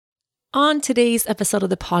On today's episode of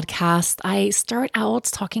the podcast, I start out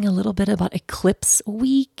talking a little bit about Eclipse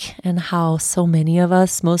week and how so many of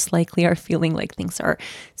us most likely are feeling like things are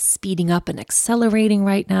speeding up and accelerating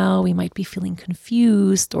right now. We might be feeling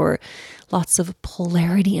confused or lots of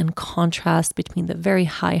polarity and contrast between the very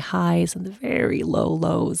high highs and the very low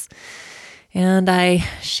lows. And I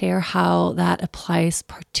share how that applies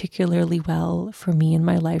particularly well for me in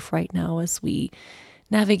my life right now as we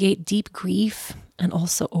navigate deep grief and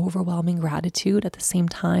also overwhelming gratitude at the same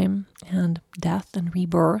time, and death and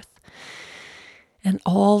rebirth, and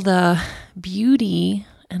all the beauty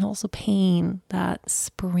and also pain that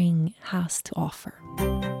spring has to offer.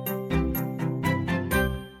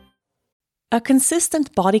 A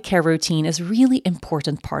consistent body care routine is a really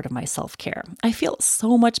important part of my self-care. I feel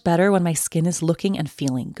so much better when my skin is looking and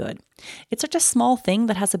feeling good. It's such a small thing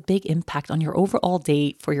that has a big impact on your overall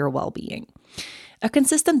day for your well-being. A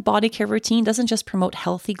consistent body care routine doesn't just promote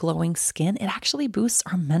healthy, glowing skin, it actually boosts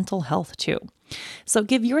our mental health too. So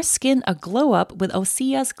give your skin a glow up with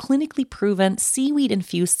Osea's clinically proven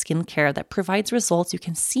seaweed-infused skincare that provides results you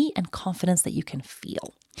can see and confidence that you can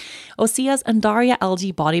feel. Osea's Andaria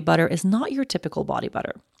algae body butter is not your typical body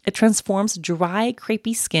butter. It transforms dry,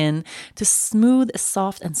 crepey skin to smooth,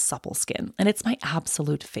 soft, and supple skin, and it's my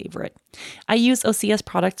absolute favorite. I use Osea's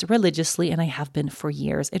products religiously, and I have been for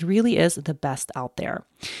years. It really is the best out there.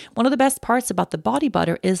 One of the best parts about the body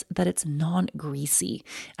butter is that it's non-greasy.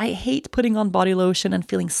 I hate putting on body lotion and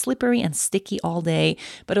feeling slippery and sticky all day,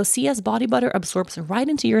 but Osea's body butter absorbs right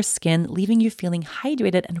into your skin, leaving you feeling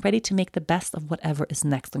hydrated and ready to make the best of whatever is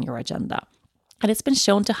next on your agenda. And it's been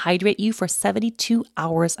shown to hydrate you for 72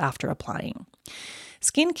 hours after applying.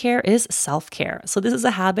 Skincare is self-care, so this is a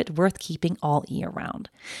habit worth keeping all year round.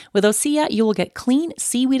 With Osea, you will get clean,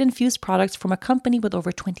 seaweed-infused products from a company with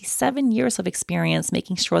over 27 years of experience,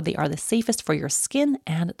 making sure they are the safest for your skin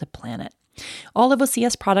and the planet. All of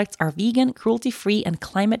Osea's products are vegan, cruelty-free, and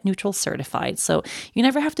climate-neutral certified, so you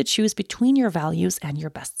never have to choose between your values and your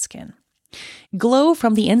best skin. Glow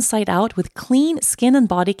from the inside out with clean skin and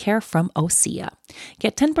body care from Osea.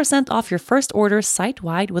 Get 10% off your first order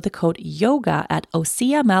site-wide with the code YOGA at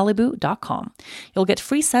oseamalibu.com. You'll get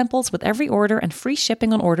free samples with every order and free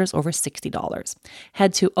shipping on orders over $60.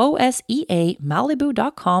 Head to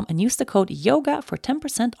oseamalibu.com and use the code YOGA for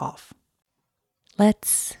 10% off.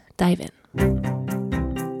 Let's dive in.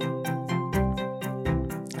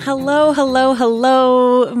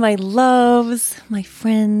 Hello, my loves, my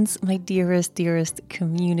friends, my dearest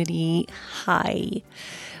community. Hi.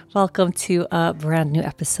 Welcome to a brand new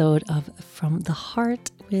episode of From the Heart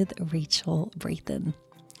with Rachel Brayton.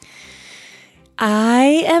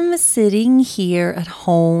 I am sitting here at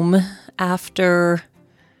home after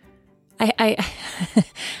I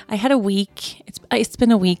had a week. It's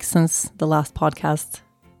been a week since the last podcast.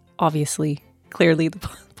 Obviously, clearly the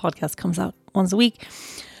podcast comes out once a week.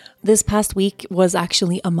 This past week was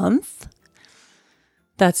actually a month.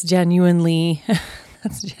 That's genuinely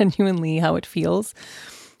how it feels.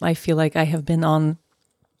 I feel like I have been on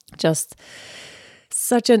just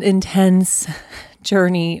such an intense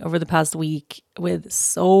journey over the past week with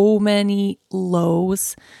so many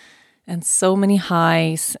lows and so many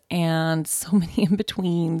highs and so many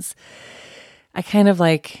in-betweens. I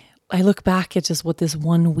look back at just what this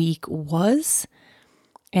 1 week was,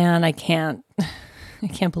 and I can't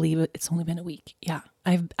believe it. It's only been a week. Yeah,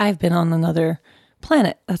 I've been on another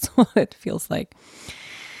planet. That's what it feels like.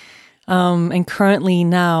 And currently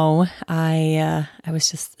now, I was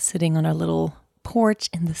just sitting on a little porch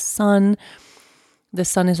in the sun. The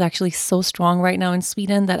sun is actually so strong right now in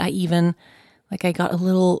Sweden that I got a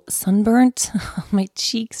little sunburnt on my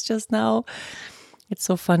cheeks just now. It's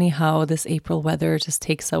so funny how this April weather just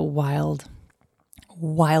takes a wild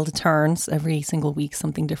turns. Every single week,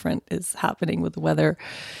 something different is happening with the weather.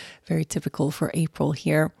 Very typical for April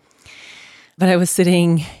here. But I was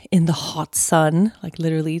sitting in the hot sun, like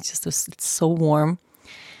literally it's so warm,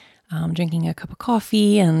 drinking a cup of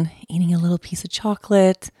coffee and eating a little piece of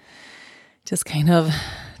chocolate, just kind of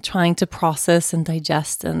trying to process and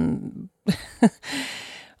digest and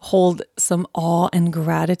hold some awe and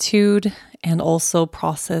gratitude, and also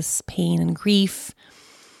process pain and grief.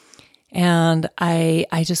 And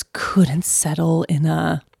I just couldn't settle in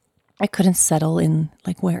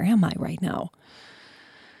like, where am I right now?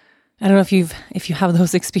 I don't know if you have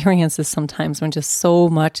those experiences sometimes when just so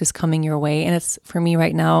much is coming your way. And it's, for me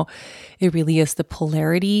right now, it really is the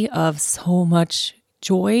polarity of so much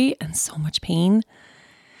joy and so much pain,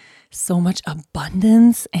 so much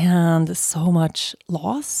abundance and so much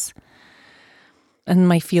loss. And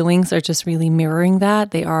my feelings are just really mirroring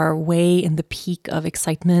that. They are way in the peak of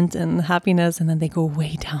excitement and happiness, and then they go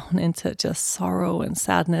way down into just sorrow and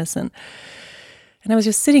sadness. And I was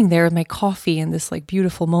just sitting there with my coffee in this like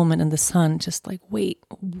beautiful moment in the sun, just like, wait,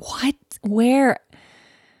 what? Where?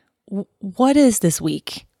 What is this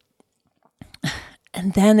week?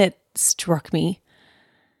 And then it struck me.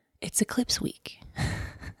 It's Eclipse week.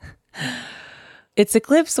 It's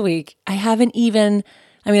Eclipse week. I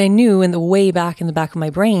knew in the way back in the back of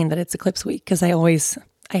my brain that it's Eclipse week because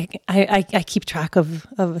I keep track of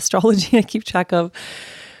astrology. I keep track of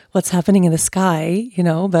what's happening in the sky,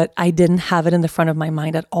 but I didn't have it in the front of my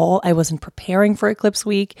mind at all. I wasn't preparing for Eclipse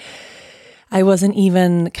week. I wasn't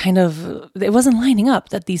even it wasn't lining up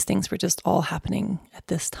that these things were just all happening at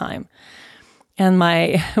this time. And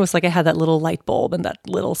it was like I had that little light bulb and that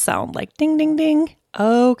little sound like ding, ding, ding.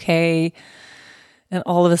 Okay. And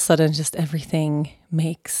all of a sudden, just everything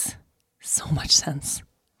makes so much sense.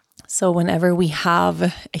 So whenever we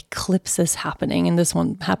have eclipses happening, and this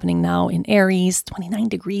one happening now in Aries, 29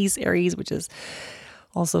 degrees Aries, which is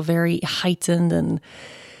also very heightened, and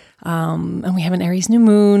we have an Aries new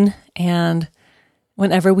moon. And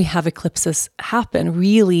whenever we have eclipses happen,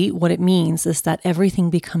 really what it means is that everything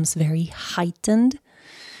becomes very heightened.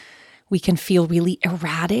 We can feel really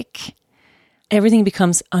erratic. Everything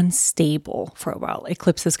becomes unstable for a while.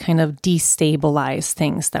 Eclipses kind of destabilize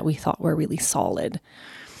things that we thought were really solid.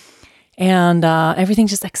 And everything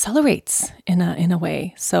just accelerates in a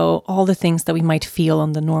way. So all the things that we might feel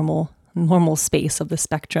on the normal space of the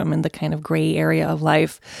spectrum and the kind of gray area of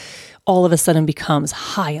life, all of a sudden becomes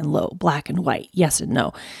high and low, black and white, yes and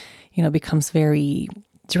no, becomes very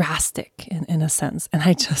drastic in a sense. And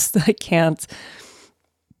I can't,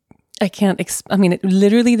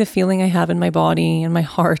 literally the feeling I have in my body, in my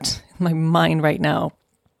heart, in my mind right now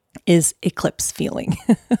is eclipse feeling.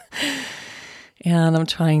 And I'm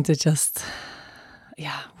trying to just,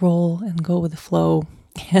 roll and go with the flow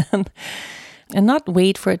and not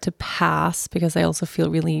wait for it to pass, because I also feel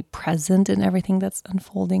really present in everything that's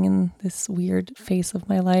unfolding in this weird phase of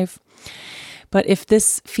my life. But if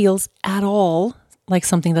this feels at all like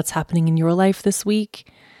something that's happening in your life this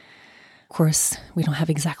week, of course, we don't have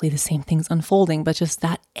exactly the same things unfolding, but just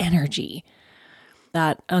that energy,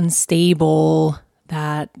 that unstable,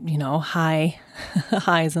 that,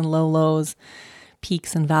 highs and lows,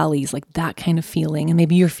 peaks and valleys, like that kind of feeling. And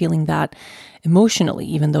maybe you're feeling that emotionally,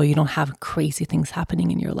 even though you don't have crazy things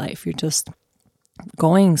happening in your life. You're just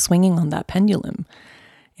swinging on that pendulum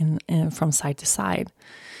from side to side.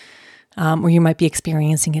 Or you might be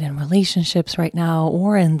experiencing it in relationships right now,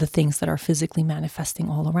 or in the things that are physically manifesting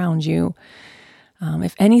all around you.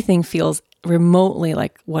 If anything feels remotely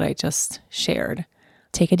like what I just shared,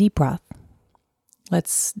 take a deep breath.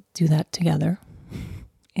 Let's do that together.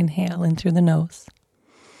 Inhale in through the nose.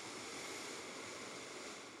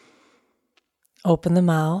 Open the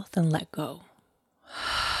mouth and let go.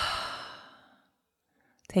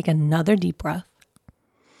 Take another deep breath.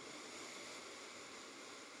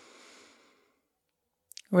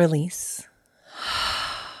 Release.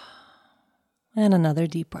 And another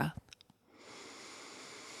deep breath.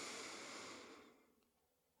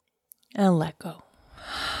 And let go.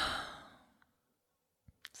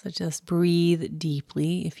 So just breathe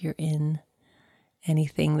deeply if you're in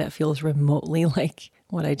anything that feels remotely like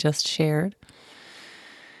what I just shared.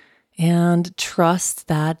 And trust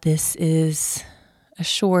that this is a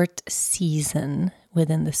short season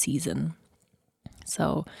within the season.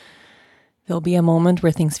 So there'll be a moment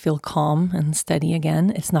where things feel calm and steady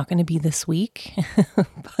again. It's not going to be this week,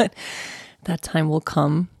 but that time will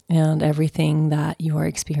come, and everything that you are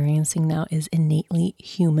experiencing now is innately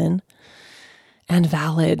human and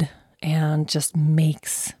valid and just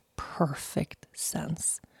makes perfect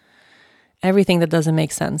sense. Everything that doesn't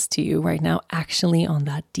make sense to you right now, actually on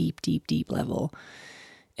that deep, deep, deep level,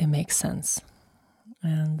 it makes sense.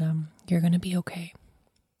 And you're going to be okay.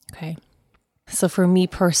 Okay. So for me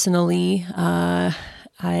personally,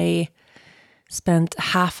 I spent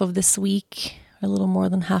half of this week, a little more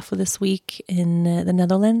than half of this week in the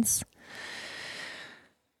Netherlands.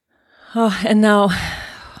 Oh, and now,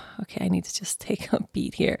 okay, I need to just take a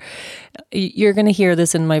beat here. You're going to hear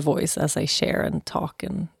this in my voice as I share and talk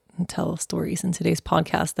and tell stories in today's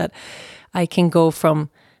podcast, that I can go from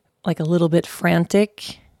like a little bit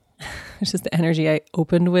frantic, which is the energy I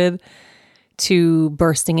opened with, to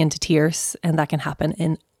bursting into tears, and that can happen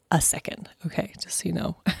in a second. Okay, just so you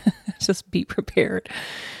know, just be prepared.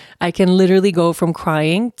 I can literally go from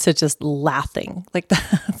crying to just laughing. Like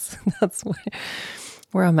that's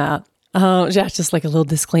where I'm at. Yeah, just like a little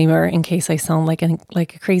disclaimer in case I sound like a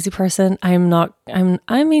crazy person. I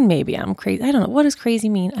mean, maybe I'm crazy. I don't know. What does crazy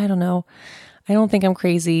mean? I don't know. I don't think I'm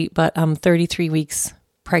crazy, but I'm 33 weeks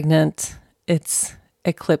pregnant. It's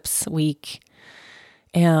Eclipse week.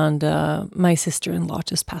 And my sister-in-law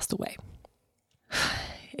just passed away.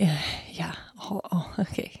 Yeah.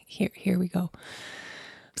 Okay. Here we go.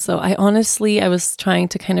 So I was trying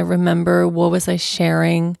to kind of remember what was I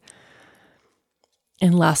sharing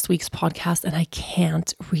in last week's podcast, and I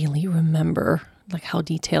can't really remember like how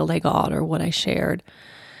detailed I got or what I shared.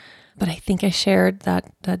 But I think I shared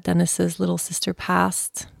that Dennis's little sister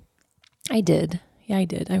passed. I did. Yeah, I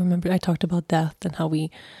did. I remember I talked about death and how we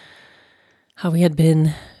had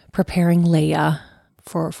been preparing Leia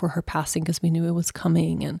for her passing because we knew it was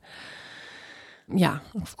coming. And yeah,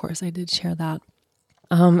 of course I did share that.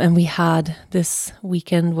 And we had this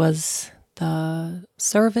weekend was the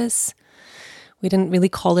service. We didn't really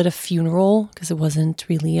call it a funeral because it wasn't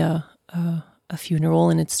really a funeral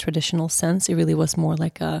in its traditional sense. It really was more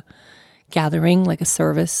like a gathering, like a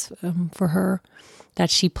service for her that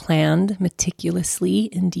she planned meticulously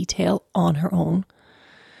in detail on her own,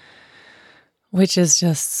 which is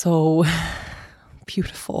just so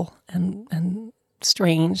beautiful and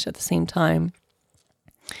strange at the same time.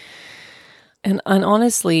 And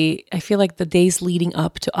honestly, I feel like the days leading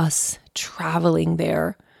up to us traveling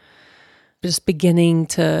there, just beginning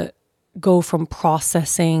to go from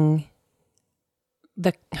processing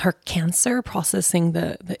her cancer, processing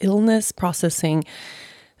the illness, processing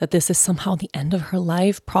that this is somehow the end of her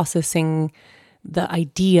life, processing the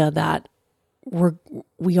idea that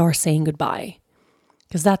we are saying goodbye.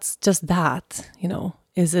 Because that's just that,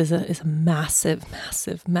 is a massive,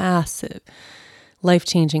 massive, massive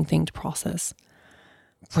life-changing thing to process.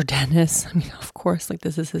 For Dennis, I mean, of course, like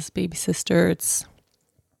this is his baby sister. It's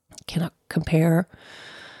cannot compare.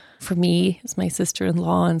 For me, it's my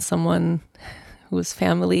sister-in-law and someone who is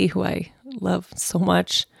family, who I love so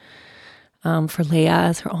much. For Leia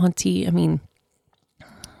as her auntie, I mean,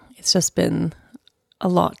 it's just been a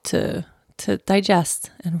lot to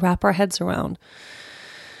digest and wrap our heads around.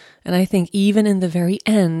 And I think even in the very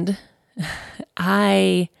end,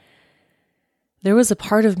 there was a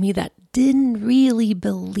part of me that didn't really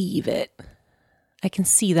believe it. I can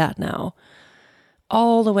see that now.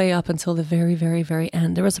 All the way up until the very, very, very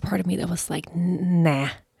end, there was a part of me that was like, nah,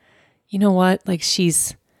 you know what? Like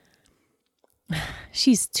she's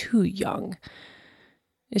too young.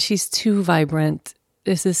 She's too vibrant.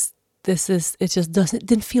 It just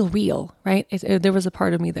didn't feel real, right? There was a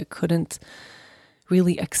part of me that couldn't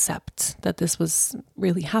really accept that this was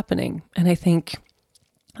really happening. And I think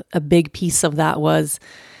a big piece of that was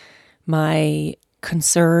my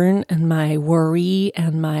concern and my worry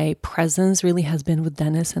and my presence really has been with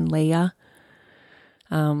Dennis and Leia.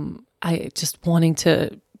 I just wanting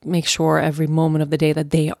to make sure every moment of the day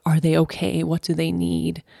that are they okay? What do they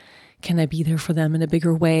need? Can I be there for them in a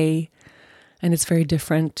bigger way? And it's very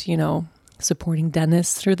different, supporting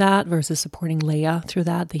Dennis through that versus supporting Leia through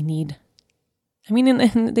that. They need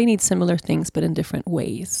similar things, but in different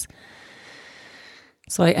ways.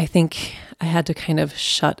 So I think I had to kind of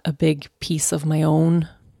shut a big piece of my own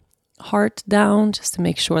heart down just to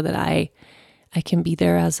make sure that I can be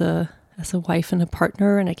there as a wife and a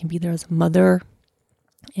partner, and I can be there as a mother,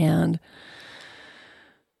 and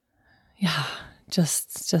yeah,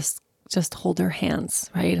 just hold their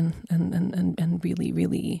hands, right, and really,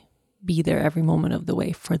 really be there every moment of the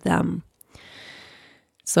way for them.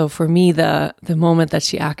 So for me, the moment that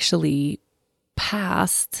she actually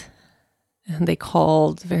passed, and they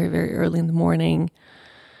called very, very early in the morning,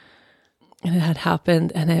 and it had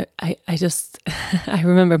happened. And I just, I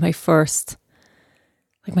remember my first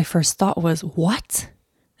thought was, what?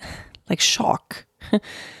 Like shock.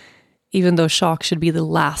 Even though shock should be the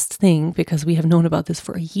last thing, because we have known about this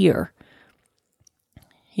for a year,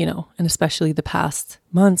 and especially the past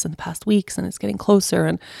months and the past weeks, and it's getting closer,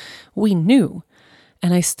 and we knew.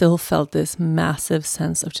 And I still felt this massive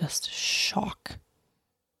sense of just shock.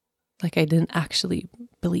 Like I didn't actually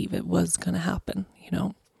believe it was going to happen,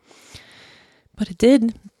 But it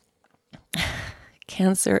did.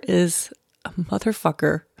 Cancer is a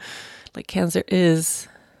motherfucker. Like cancer is...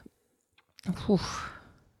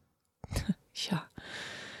 yeah.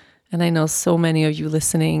 And I know so many of you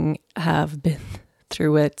listening have been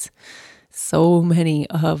through it. So many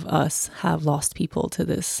of us have lost people to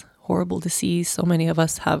this horrible disease. So many of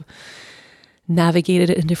us have navigated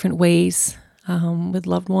it in different ways. With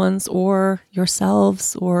loved ones or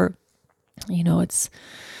yourselves, or, it's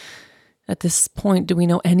at this point, do we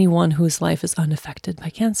know anyone whose life is unaffected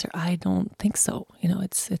by cancer? I don't think so.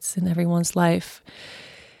 It's in everyone's life.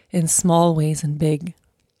 in small ways and big.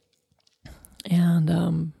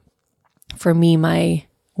 And for me,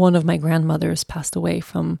 one of my grandmothers passed away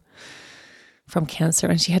from cancer,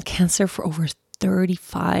 and she had cancer for over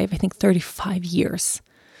 35 years,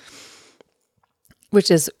 which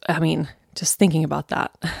is, I mean, just thinking about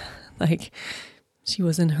that, like she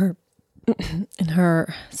was in her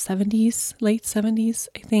 70s, late 70s,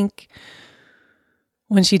 I think,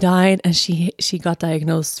 when she died, and she got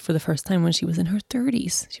diagnosed for the first time when she was in her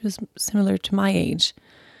 30s. She was similar to my age,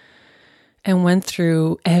 and went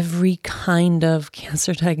through every kind of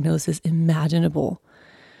cancer diagnosis imaginable.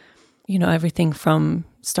 You know, everything from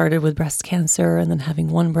started with breast cancer, and then having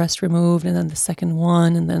one breast removed, and then the second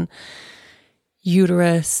one, and then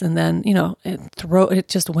uterus, and then, you know, it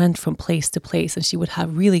just went from place to place, and she would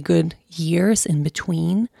have really good years in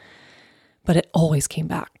between, but it always came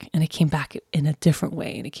back, and it came back in a different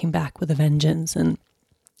way, and it came back with a vengeance. And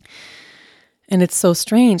it's so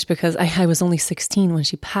strange because I was only 16 when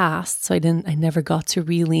she passed, so I never got to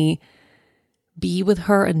really be with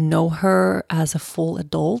her and know her as a full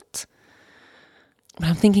adult. But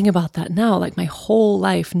I'm thinking about that now, like my whole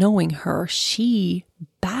life knowing her, she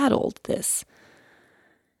battled this.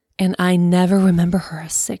 And I never remember her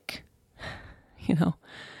as sick. You know,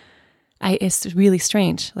 it's really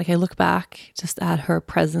strange. Like I look back just at her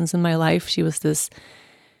presence in my life. She was this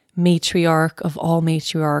matriarch of all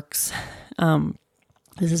matriarchs.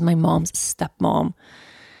 This is my mom's stepmom,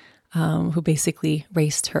 who basically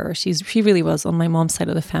raised her. She really was, on my mom's side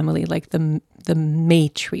of the family, like the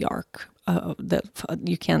matriarch.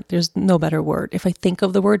 There's no better word. If I think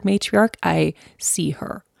of the word matriarch, I see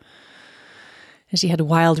her. And she had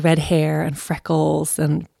wild red hair and freckles,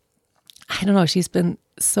 and I don't know, she's been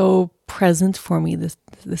so present for me this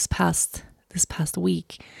past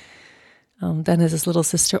week. Then his little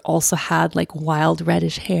sister also had like wild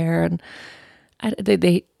reddish hair, and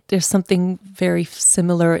there's something very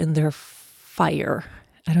similar in their fire.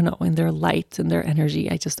 I don't know, in their light and their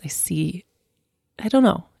energy. I see, I don't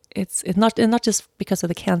know. It's not just because of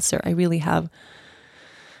the cancer. I really have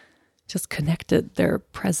just connected their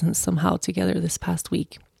presence somehow together this past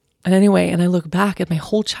week. And anyway, and I look back at my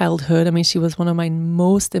whole childhood. I mean, she was my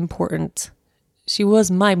most important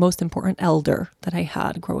elder that I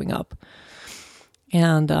had growing up.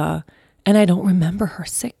 And I don't remember her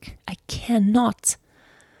sick. I cannot.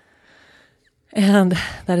 And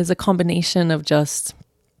that is a combination of just,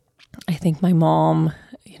 I think my mom,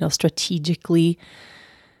 you know, strategically,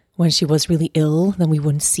 when she was really ill, then we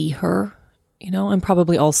wouldn't see her, you know, and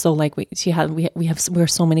probably also like we're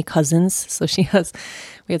so many cousins. So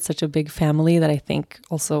we had such a big family that I think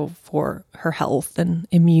also for her health and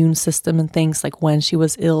immune system and things, like when she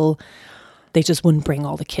was ill, they just wouldn't bring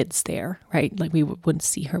all the kids there, right? Like we wouldn't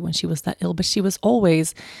see her when she was that ill, but she was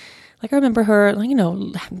always, like I remember her, like, you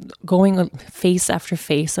know, going face after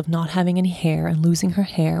face of not having any hair and losing her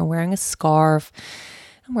hair and wearing a scarf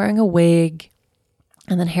and wearing a wig.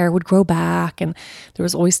 And then hair would grow back, and there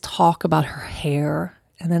was always talk about her hair,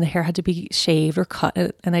 and then the hair had to be shaved or cut.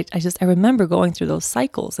 And I remember going through those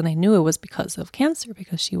cycles, and I knew it was because of cancer,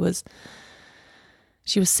 because she was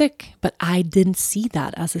sick, but I didn't see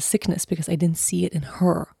that as a sickness because I didn't see it in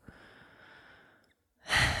her.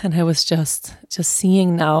 And I was just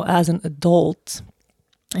seeing now as an adult,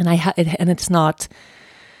 and it's not,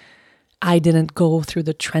 I didn't go through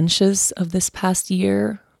the trenches of this past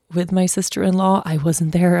year with my sister-in-law. I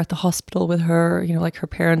wasn't there at the hospital with her, you know, like her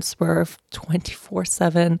parents were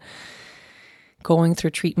 24/7 going through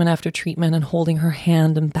treatment after treatment and holding her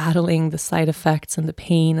hand and battling the side effects and the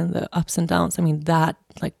pain and the ups and downs. I mean, that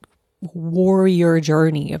like warrior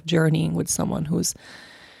journey of journeying with someone who's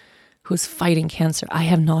fighting cancer. I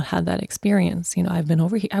have not had that experience. You know,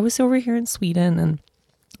 I was over here in Sweden, and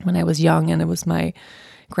when I was young, and it was my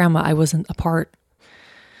grandma, I wasn't a part.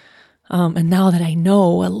 And now that I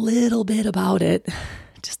know a little bit about it,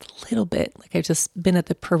 just a little bit, like I've just been at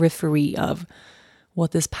the periphery of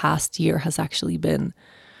what this past year has actually been.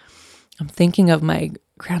 I'm thinking of my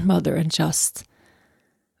grandmother and just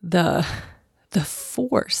the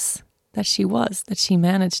force that she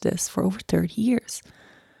managed this for over 30 years.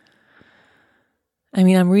 I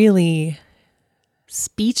mean, I'm really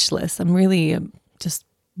speechless. I'm really just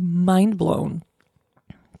mind blown.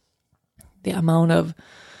 The amount of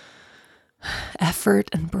effort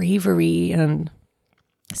and bravery and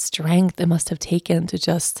strength it must have taken to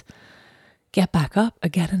just get back up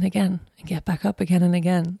again and again and get back up again and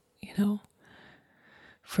again, you know,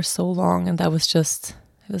 for so long. And that was just,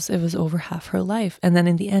 it was over half her life. And then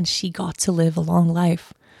in the end, she got to live a long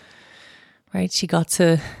life, right? She got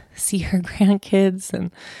to see her grandkids,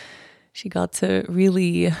 and she got to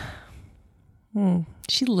really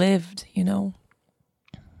she lived,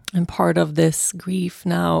 and part of this grief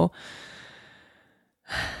now,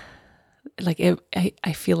 like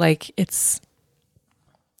I feel like it's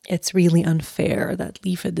really unfair that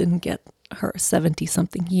Lifa didn't get her 70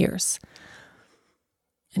 something years.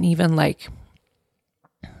 And even like,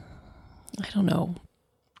 I don't know,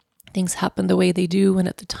 things happen the way they do and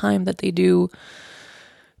at the time that they do.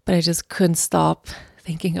 But I just couldn't stop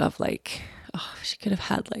thinking of like, oh, she could have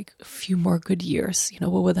had like a few more good years.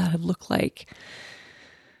 What would that have looked like?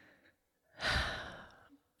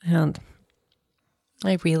 And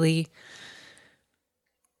I really,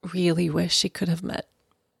 really wish she could have met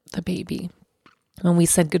the baby. When we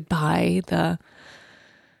said goodbye, the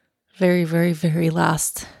very, very, very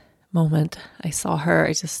last moment I saw her,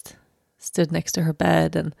 I just stood next to her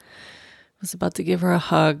bed and was about to give her a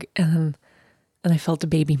hug, and I felt the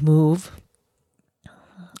baby move.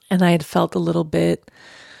 And I had felt a little bit,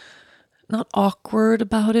 not awkward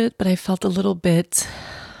about it, but I felt a little bit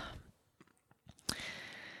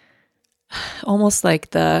almost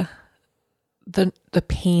like the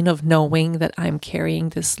pain of knowing that I'm carrying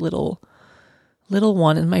this little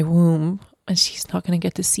one in my womb and she's not going to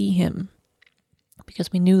get to see him,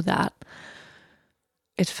 because we knew that.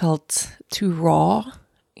 It felt too raw,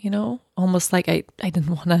 almost like I didn't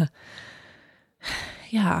want to,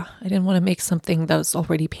 I didn't want to make something that was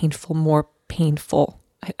already painful more painful.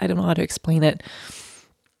 I don't know how to explain it.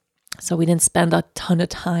 So we didn't spend a ton of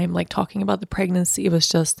time like talking about the pregnancy. It was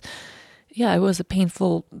just, it was a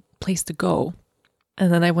painful place to go.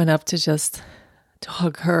 And then I went up to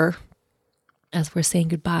hug her as we're saying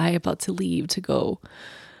goodbye, about to leave to go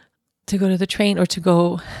to the train, or to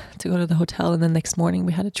go to the hotel. And then next morning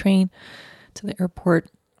we had a train to the airport.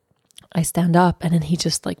 I stand up and then he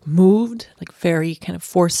just like moved like very kind of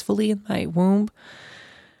forcefully in my womb.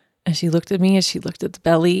 And she looked at me and she looked at the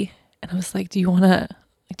belly, and I was like, do you want to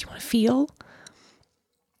feel?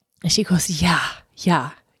 And she goes,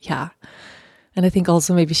 yeah. And I think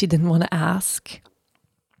also maybe she didn't want to ask,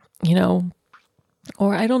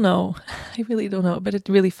 or I don't know. I really don't know, but it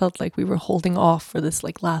really felt like we were holding off for this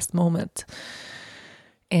like last moment.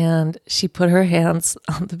 And she put her hands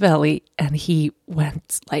on the belly and he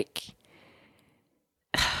went like,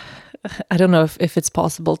 I don't know if it's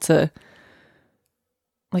possible to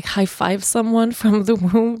like high five someone from the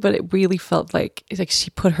womb, but it really felt like she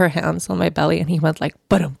put her hands on my belly and he went like,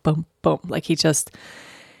 boom, boom, boom. Like he just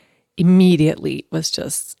immediately was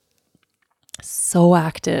just so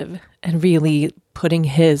active and really putting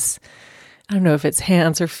his, I don't know if it's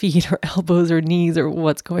hands or feet or elbows or knees or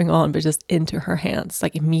what's going on, but just into her hands,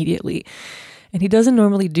 like immediately. And he doesn't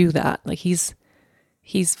normally do that. Like he's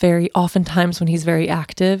very, oftentimes when he's very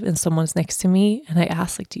active and someone's next to me and I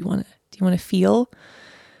ask like, do you want to feel?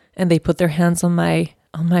 And they put their hands on my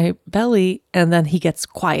belly, and then he gets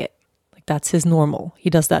quiet. Like that's his normal. He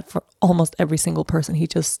does that for almost every single person. He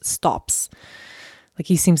just stops. Like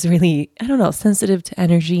he seems really, I don't know, sensitive to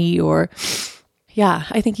energy, or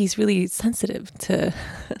I think he's really sensitive to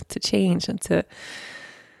change and to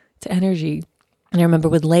energy. And I remember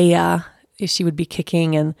with Leia, she would be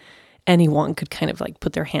kicking and anyone could kind of like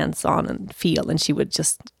put their hands on and feel, and she would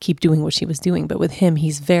just keep doing what she was doing. But with him,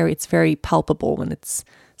 it's very palpable when it's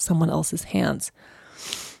someone else's hands.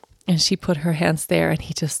 And she put her hands there and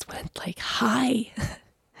he just went like, hi,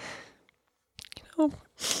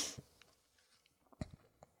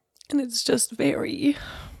 and it's just very,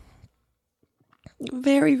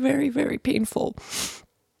 very, very, very painful.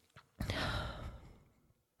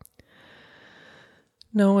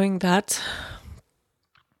 Knowing that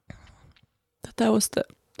was the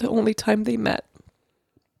only time they met.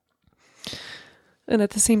 And at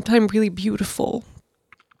the same time, really beautiful.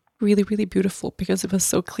 Really, really beautiful, because it was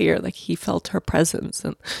so clear, like he felt her presence.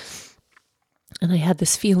 And I had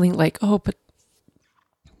this feeling like, oh, but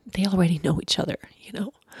they already know each other,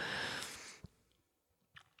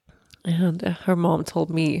 And her mom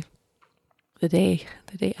told me the day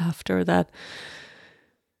after that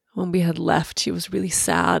when we had left, she was really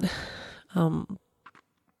sad.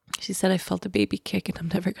 She said, I felt a baby kick and I'm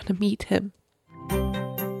never going to meet him.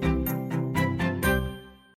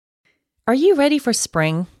 Are you ready for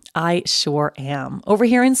spring? I sure am. Over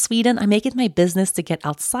here in Sweden, I make it my business to get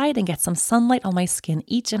outside and get some sunlight on my skin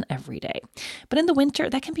each and every day. But in the winter,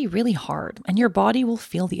 that can be really hard, and your body will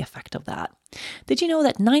feel the effect of that. Did you know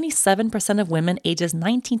that 97% of women ages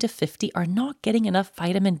 19 to 50 are not getting enough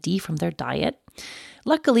vitamin D from their diet?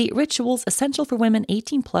 Luckily, Rituals Essential for Women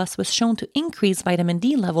 18 Plus was shown to increase vitamin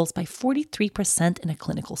D levels by 43% in a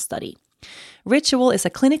clinical study. Ritual is a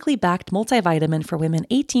clinically backed multivitamin for women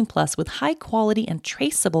 18 plus with high quality and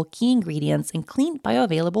traceable key ingredients in clean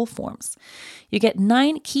bioavailable forms. You get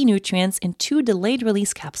 9 key nutrients in 2 delayed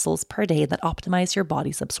release capsules per day that optimize your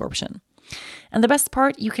body's absorption. And the best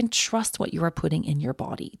part, you can trust what you are putting in your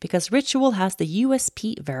body because Ritual has the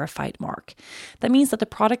USP verified mark. That means that the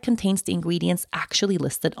product contains the ingredients actually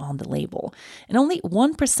listed on the label. And only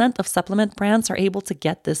 1% of supplement brands are able to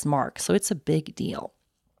get this mark, so it's a big deal.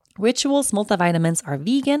 Ritual's multivitamins are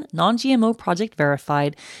vegan, non-GMO project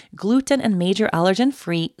verified, gluten and major allergen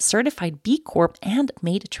free, certified B Corp, and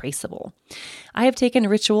made traceable. I have taken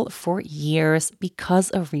Ritual for years because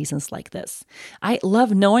of reasons like this. I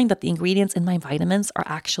love knowing that the ingredients in my vitamins are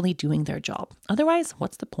actually doing their job. Otherwise,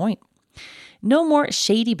 what's the point? No more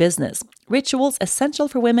shady business. Ritual's Essential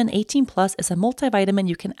for Women 18 Plus is a multivitamin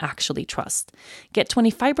you can actually trust. Get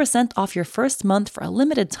 25% off your first month for a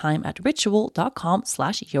limited time at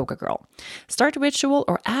ritual.com/yogagirl. Start Ritual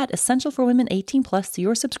or add Essential for Women 18 Plus to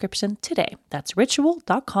your subscription today. That's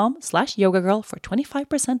ritual.com/yogagirl for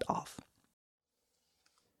 25% off.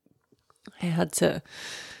 I had to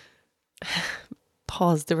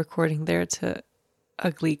pause the recording there to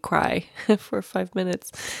ugly cry for 5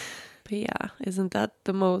 minutes. But yeah, isn't that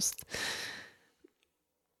the most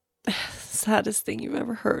saddest thing you've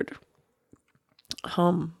ever heard?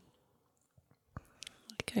 Like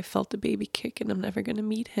I felt a baby kick and I'm never going to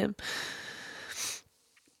meet him.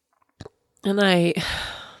 And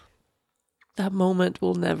that moment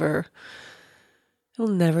will never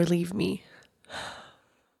leave me.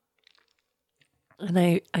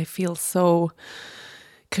 And I feel so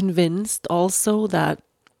convinced also that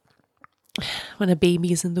when a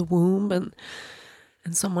baby is in the womb and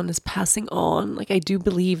someone is passing on, like I do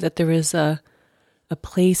believe that there is a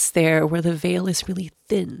place there where the veil is really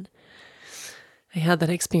thin. I had that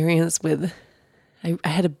experience I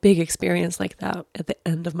had a big experience like that at the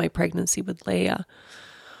end of my pregnancy with Leia,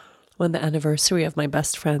 when the anniversary of my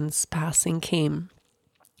best friend's passing came,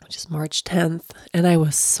 which is March 10th. And I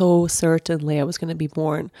was so certain Leia was going to be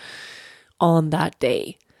born on that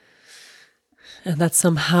day. And that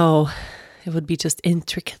somehow it would be just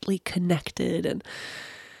intricately connected. And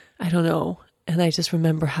I don't know. And I just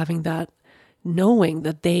remember having that, knowing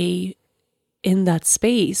that they, in that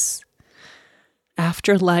space,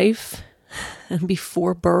 after life and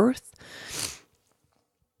before birth,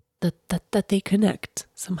 that they connect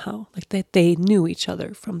somehow. Like that they knew each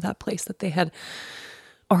other from that place, that they had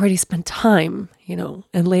already spent time,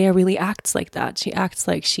 And Leia really acts like that. She acts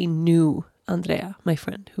like she knew Andrea, my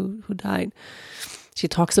friend who died. She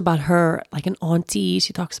talks about her like an auntie.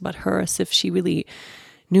 She talks about her as if she really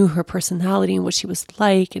knew her personality and what she was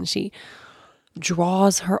like. And she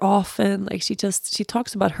draws her often. Like she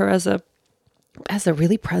talks about her as a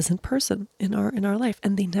really present person in our life.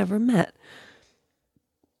 And they never met.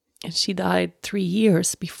 And she died 2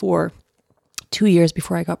 years before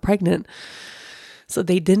I got pregnant. So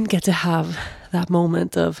they didn't get to have that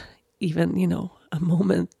moment of even, a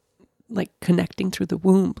moment like connecting through the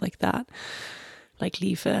womb like that, like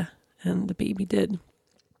Lieve and the baby did.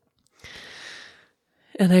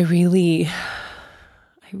 And I really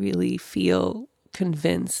feel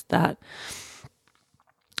convinced that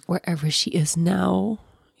wherever she is now,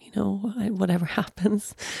 whatever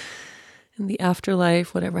happens in the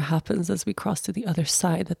afterlife, whatever happens as we cross to the other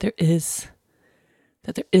side, that there is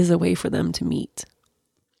a way for them to meet.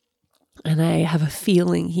 And I have a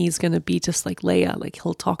feeling he's going to be just like Leia. Like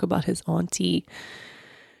he'll talk about his auntie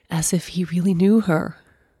as if he really knew her,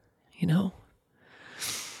 And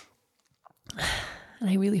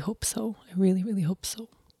I really hope so. I really, really hope so.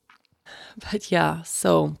 But yeah,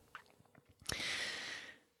 so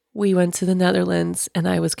we went to the Netherlands and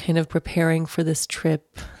I was kind of preparing for this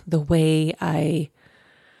trip the way I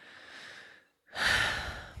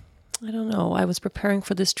don't know. I was preparing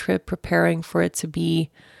for this trip, preparing for it to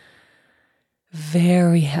be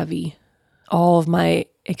very heavy. All of my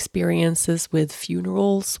experiences with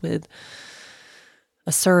funerals, with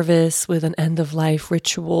a service, with an end-of-life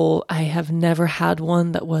ritual, I have never had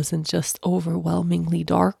one that wasn't just overwhelmingly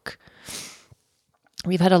dark.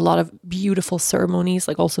 We've had a lot of beautiful ceremonies,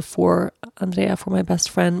 like also for Andrea, for my best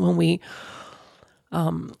friend, when we,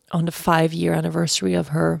 on the 5-year anniversary of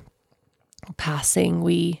her passing,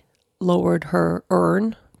 we lowered her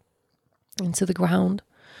urn into the ground.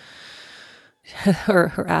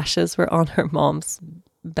 Her ashes were on her mom's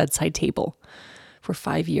bedside table for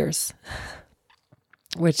 5 years,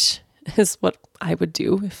 which is what I would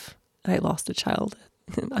do if I lost a child.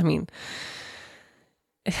 I mean,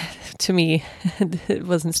 to me, it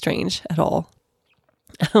wasn't strange at all.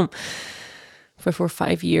 for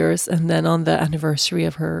 5 years. And then on the anniversary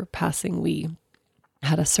of her passing, we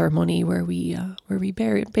had a ceremony where we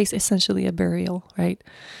buried, basically essentially a burial, right?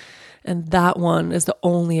 And that one is the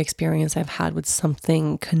only experience I've had with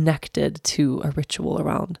something connected to a ritual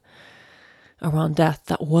around death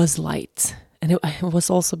that was light. And it was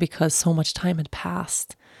also because so much time had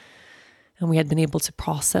passed and we had been able to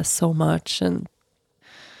process so much. And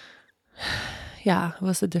yeah, it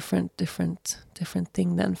was a different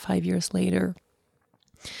thing then 5 years later.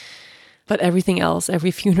 But everything else,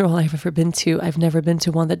 every funeral I've ever been to, I've never been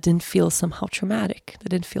to one that didn't feel somehow traumatic, that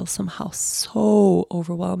didn't feel somehow so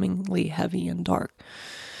overwhelmingly heavy and dark.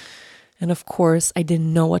 And of course, I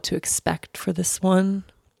didn't know what to expect for this one.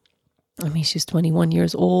 I mean, she's 21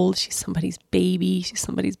 years old. She's somebody's baby. She's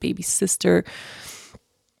somebody's baby sister.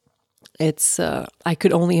 It's, I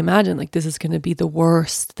could only imagine like this is going to be the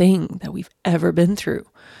worst thing that we've ever been through.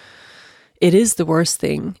 It is the worst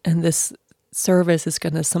thing. And this service is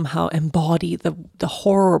going to somehow embody the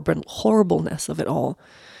horribleness of it all.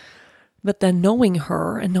 But then knowing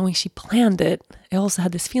her and knowing she planned it, I also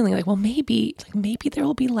had this feeling like, well, maybe there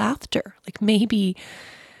will be laughter. Like maybe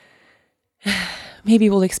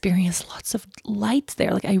we'll experience lots of light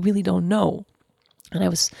there. Like I really don't know. And I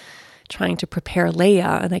was trying to prepare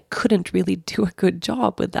Leia, and I couldn't really do a good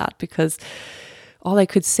job with that because all I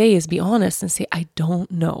could say is be honest and say, I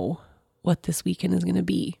don't know what this weekend is going to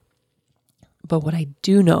be. But what I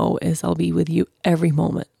do know is I'll be with you every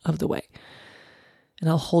moment of the way. And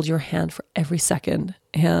I'll hold your hand for every second.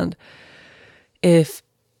 And if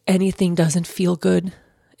anything doesn't feel good,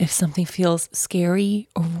 if something feels scary,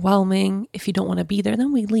 overwhelming, if you don't want to be there,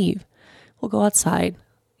 then we leave. We'll go outside.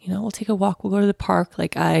 We'll take a walk. We'll go to the park.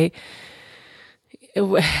 Like I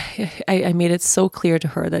made it so clear to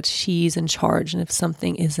her that she's in charge. And if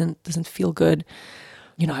something doesn't feel good,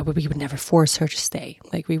 we would never force her to stay.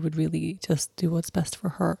 Like we would really just do what's best for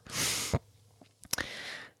her.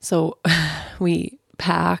 So we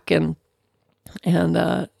pack and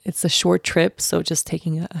it's a short trip. So just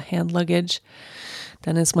taking a hand luggage.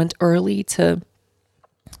 Dennis went early to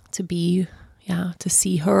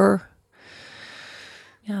see her.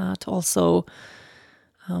 Yeah, to also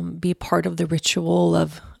be a part of the ritual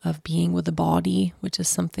of being with the body, which is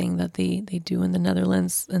something that they do in the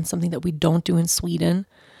Netherlands and something that we don't do in Sweden.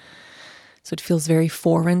 So it feels very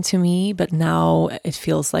foreign to me, but now it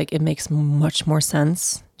feels like it makes much more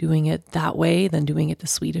sense doing it that way than doing it the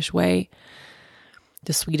Swedish way.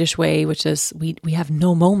 The Swedish way, which is we have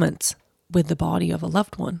no moment with the body of a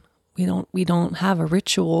loved one. We don't have a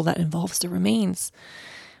ritual that involves the remains.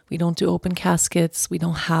 We don't do open caskets. We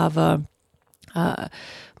don't have a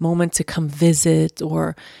moment to come visit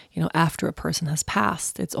or, after a person has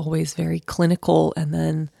passed. It's always very clinical, and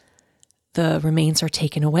then the remains are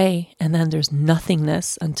taken away, and then there's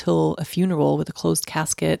nothingness until a funeral with a closed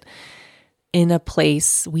casket in a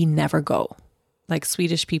place we never go. Like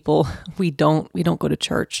Swedish people, we don't go to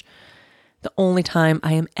church. The only time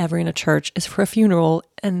I am ever in a church is for a funeral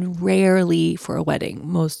and rarely for a wedding.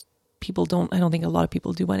 Most people don't. I don't think a lot of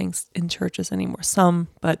people do weddings in churches anymore. Some,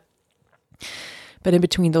 but in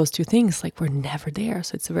between those two things, like we're never there.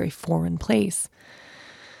 So it's a very foreign place.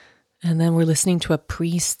 And then we're listening to a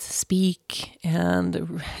priest speak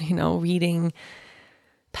and, reading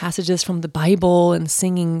passages from the Bible and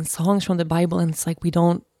singing songs from the Bible. And it's like,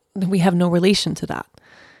 we have no relation to that.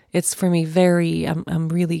 It's for me I'm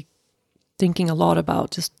really thinking a lot about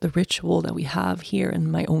just the ritual that we have here in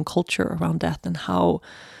my own culture around death and how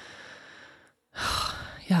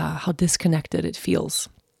disconnected it feels.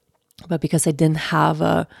 But because we don't have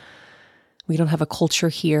a culture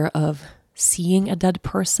here of seeing a dead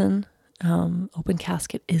person, open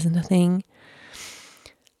casket isn't a thing.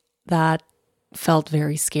 That felt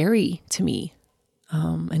very scary to me.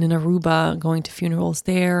 And in Aruba, going to funerals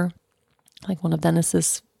there, like one of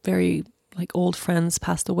Dennis's very old friends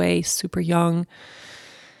passed away super young.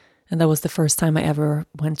 And that was the first time I ever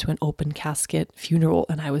went to an open casket funeral.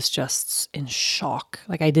 And I was just in shock.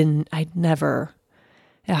 Like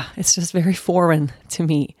it's just very foreign to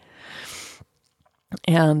me.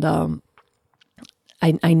 And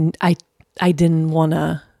I didn't want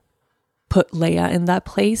to put Leia in that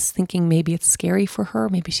place, thinking maybe it's scary for her.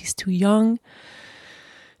 Maybe she's too young.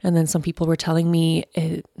 And then some people were telling me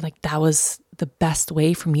that was the best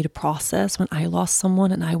way for me to process when I lost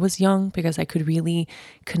someone and I was young, because I could really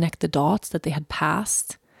connect the dots that they had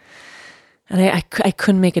passed. And I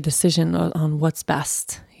couldn't make a decision on what's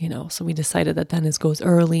best, So we decided that Dennis goes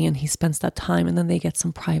early and he spends that time, and then they get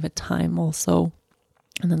some private time also.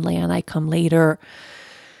 And then Leia and I come later.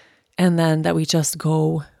 And then that we just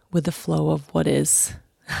go with the flow of what is.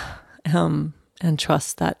 And and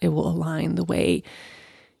trust that it will align the way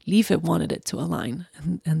Leaf wanted it to align.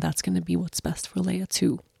 And that's going to be what's best for Leia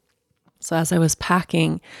too. So as I was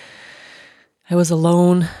packing, I was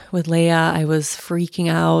alone with Leia. I was freaking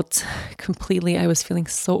out completely. I was feeling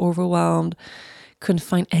so overwhelmed. Couldn't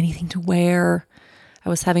find anything to wear. I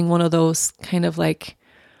was having one of those kind of like,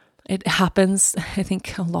 it happens, I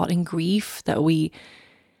think, a lot in grief that we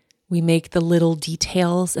make the little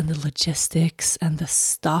details and the logistics and the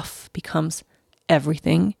stuff becomes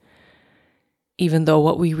everything, even though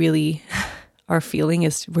what we really are feeling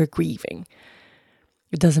is we're grieving.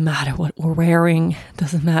 It doesn't matter what we're wearing. It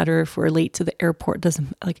doesn't matter if we're late to the airport. It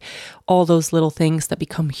doesn't, like, all those little things that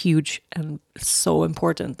become huge and so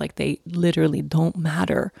important, like they literally don't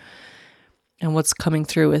matter. And what's coming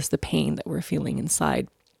through is the pain that we're feeling inside.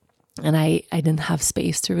 And I didn't have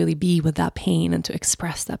space to really be with that pain and to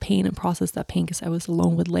express that pain and process that pain because I was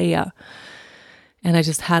alone with Leia. And I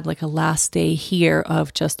just had like a last day here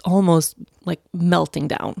of just almost like melting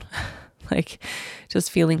down, like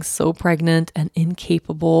just feeling so pregnant and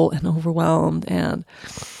incapable and overwhelmed. And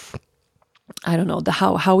I don't know,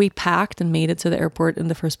 how we packed and made it to the airport in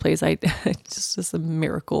the first place. It's just a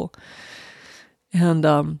miracle.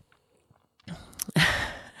 And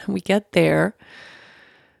we get there,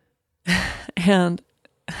 and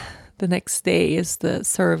the next day is the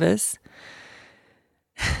service.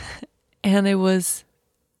 And it was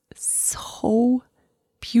so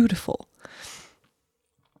beautiful.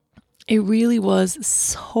 It really was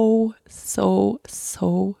so, so,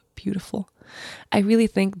 so beautiful. I really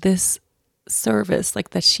think this service, like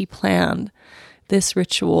that she planned, this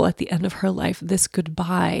ritual at the end of her life, this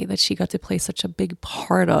goodbye that she got to play such a big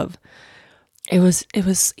part of, it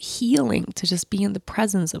was healing to just be in the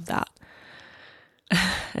presence of that.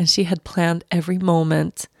 And she had planned every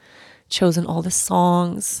moment, chosen all the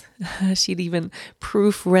songs. She'd even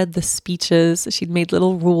proofread the speeches. She'd made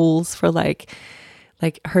little rules for like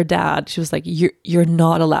her dad. She was like, you're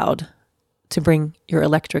not allowed to bring your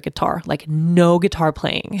electric guitar, like no guitar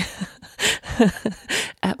playing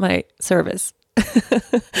at my service.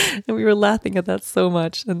 And we were laughing at that so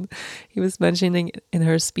much. And he was mentioning in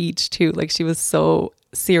her speech too, like she was so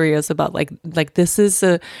serious about like this is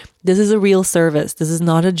a real service. This is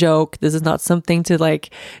not a joke. This is not something to like,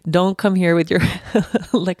 don't come here with your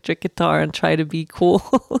electric guitar and try to be cool.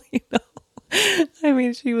 You know, I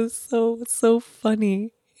mean, she was so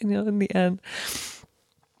funny, you know, in the end.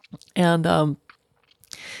 And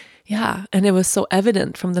yeah, and it was so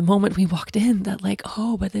evident from the moment we walked in that like,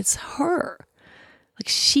 oh, but it's her. Like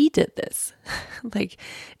she did this. Like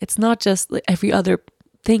it's not just like every other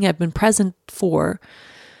thing I've been present for,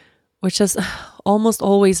 which has almost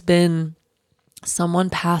always been someone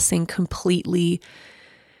passing completely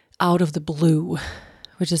out of the blue,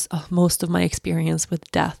 which is most of my experience with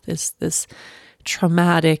death, is this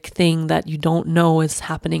traumatic thing that you don't know is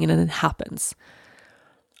happening and then it happens.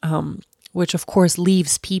 Which of course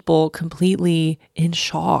leaves people completely in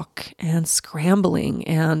shock and scrambling.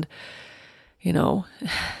 And, you know,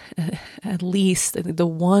 at least the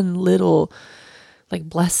one little like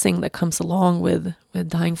blessing that comes along with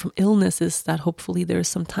dying from illness is that hopefully there's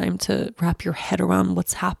some time to wrap your head around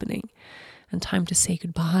what's happening and time to say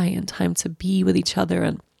goodbye and time to be with each other.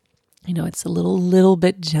 And, you know, it's a little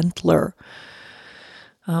bit gentler.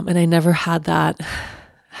 And I never had that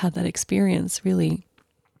experience really.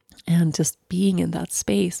 And just being in that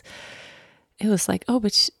space, it was like, oh,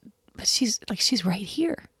 but she's right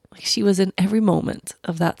here. Like she was in every moment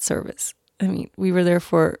of that service. I mean, we were there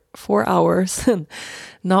for 4 hours and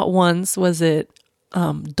not once was it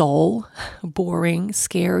dull, boring,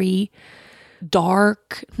 scary,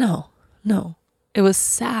 dark. No. It was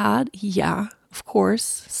sad. Yeah, of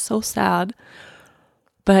course. So sad.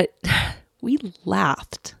 But we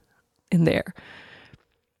laughed in there.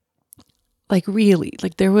 Like really,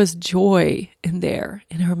 like there was joy in there,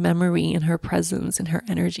 in her memory, in her presence, in her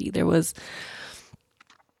energy. There was,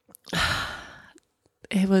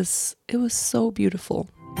 it was so beautiful.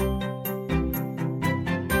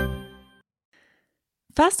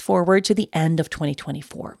 Fast forward to the end of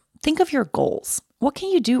 2024. Think of your goals. What can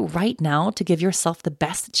you do right now to give yourself the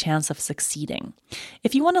best chance of succeeding?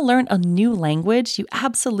 If you want to learn a new language, you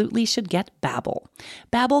absolutely should get Babbel.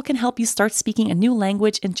 Babbel can help you start speaking a new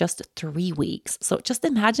language in just 3 weeks. So just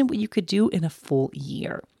imagine what you could do in a full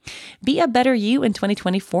year. Be a better you in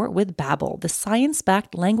 2024 with Babbel, the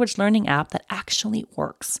science-backed language learning app that actually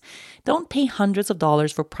works. Don't pay hundreds of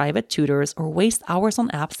dollars for private tutors or waste hours on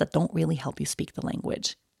apps that don't really help you speak the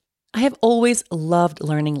language. I have always loved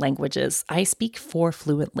learning languages. I speak 4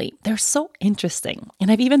 fluently. They're so interesting. And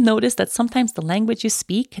I've even noticed that sometimes the language you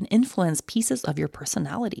speak can influence pieces of your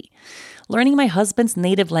personality. Learning my husband's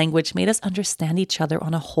native language made us understand each other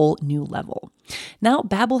on a whole new level. Now,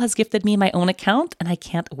 Babbel has gifted me my own account, and I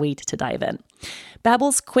can't wait to dive in.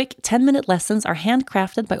 Babbel's quick 10-minute lessons are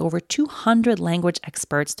handcrafted by over 200 language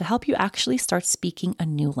experts to help you actually start speaking a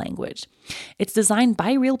new language. It's designed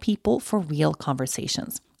by real people for real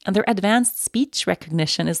conversations. And their advanced speech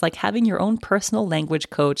recognition is like having your own personal language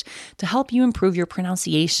coach to help you improve your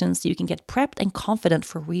pronunciation so you can get prepped and confident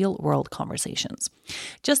for real-world conversations.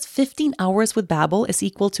 Just 15 hours with Babbel is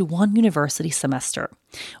equal to 1 university semester.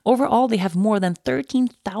 Overall, they have more than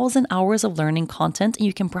 13,000 hours of learning content, and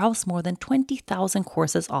you can browse more than 20,000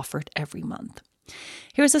 courses offered every month.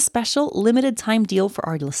 Here's a special limited time deal for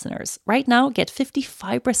our listeners. Right now, get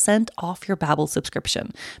 55% off your Babbel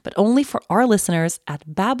subscription, but only for our listeners at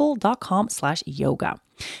babbel.com/yoga.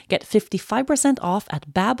 Get 55% off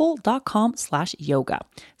at babbel.com/yoga.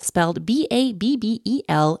 Spelled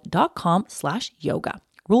BABBEL.com/yoga.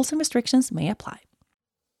 Rules and restrictions may apply.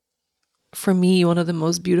 For me, one of the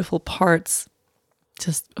most beautiful parts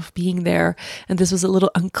just of being there, and this was a little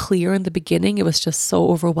unclear in the beginning. It was just so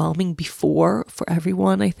overwhelming before for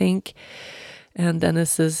everyone, I think. And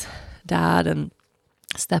Dennis's dad and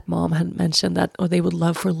stepmom had mentioned that they would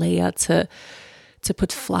love for Leia to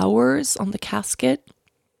put flowers on the casket.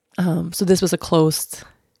 So this was a closed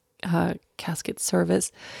casket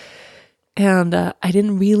service, and I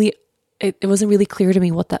didn't really. It wasn't really clear to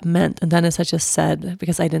me what that meant. And Dennis had just said,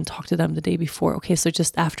 because I didn't talk to them the day before, okay, so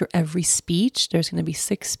just after every speech, there's going to be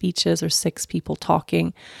 6 speeches or 6 people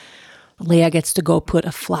talking. Leia gets to go put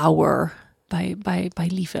a flower by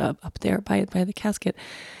Leaf up there by the casket.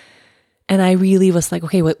 And I really was like,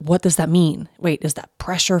 okay, what does that mean? Wait, is that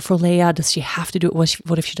pressure for Leia? Does she have to do it?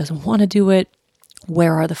 What if she doesn't want to do it?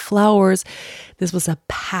 Where are the flowers? This was a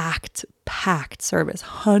packed service.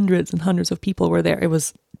 Hundreds and hundreds of people were there. It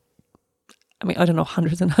was, I don't know,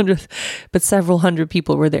 hundreds and hundreds, but several hundred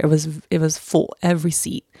people were there. It was full, every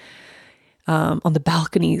seat, on the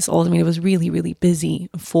balconies. It was really, really busy,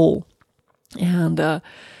 full. And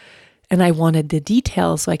I wanted the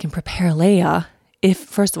details so I can prepare Leia.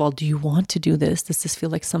 First of all, do you want to do this? Does this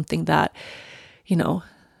feel like something that,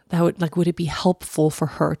 would it be helpful for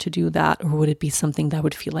her to do that? Or would it be something that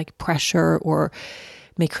would feel like pressure or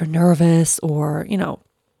make her nervous or, and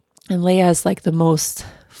Leia is like the most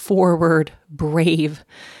forward, brave,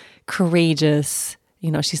 courageous,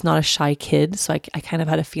 she's not a shy kid. So I kind of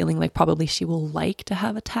had a feeling like probably she will like to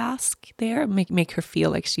have a task there, make her feel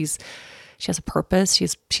like she has a purpose.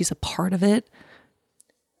 She's a part of it.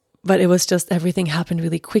 But it was just, everything happened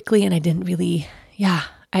really quickly. And I didn't really,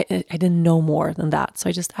 I didn't know more than that. So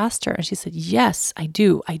I just asked her and she said, yes, I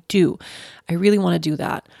do. I really want to do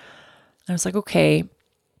that. And I was like, okay,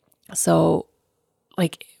 so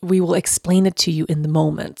we will explain it to you in the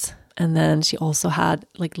moment. And then she also had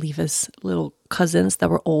Leva's little cousins that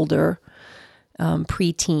were older,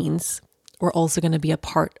 pre-teens, were also going to be a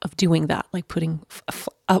part of doing that, putting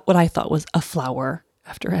what I thought was a flower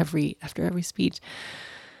after every speech.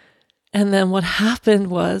 And then what happened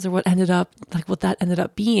was, or what that ended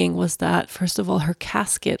up being was that, first of all, her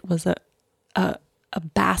casket was a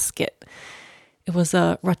basket. It was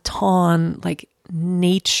a rattan,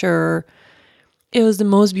 nature. It was the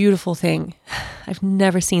most beautiful thing. I've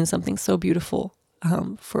never seen something so beautiful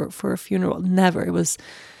for a funeral. Never. It was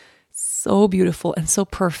so beautiful and so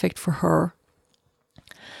perfect for her.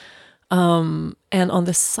 And on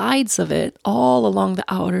the sides of it, all along the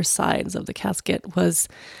outer sides of the casket was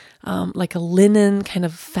a linen kind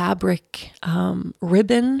of fabric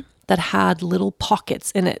ribbon that had little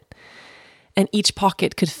pockets in it. And each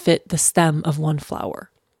pocket could fit the stem of one flower.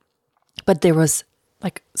 But there was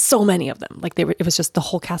so many of them. It was just, the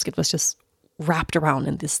whole casket was just wrapped around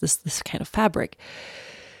in this kind of fabric.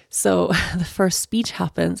 So the first speech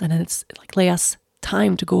happens, and then it's Leia's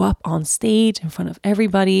time to go up on stage in front of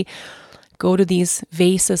everybody, go to these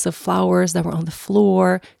vases of flowers that were on the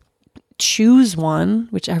floor, choose one,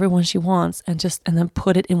 whichever one she wants, and then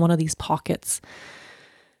put it in one of these pockets.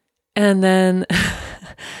 And then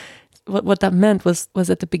what that meant was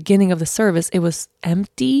at the beginning of the service, it was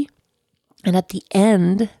empty. And at the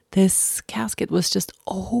end, this casket was just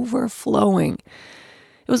overflowing.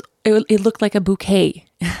 It looked like a bouquet.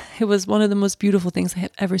 It was one of the most beautiful things I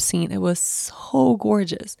have ever seen. It was so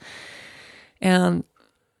gorgeous. And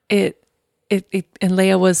and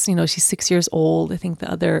Leia was, she's 6 years old. I think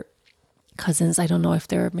the other cousins, I don't know if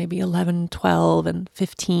they're maybe 11, 12, and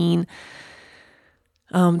 15.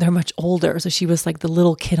 They're much older. So she was like the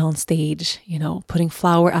little kid on stage, putting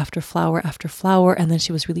flower after flower after flower. And then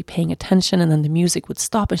she was really paying attention. And then the music would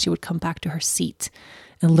stop and she would come back to her seat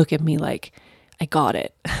and look at me like, I got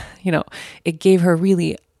it. It gave her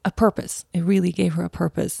really a purpose. It really gave her a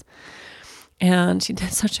purpose. And she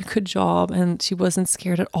did such a good job and she wasn't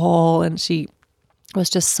scared at all. And she was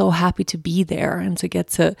just so happy to be there and to get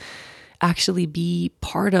to actually be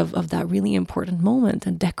part of that really important moment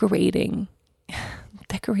and decorating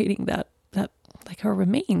that like her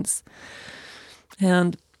remains.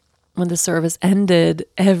 And when the service ended,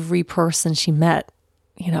 every person she met,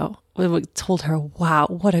 told her, wow,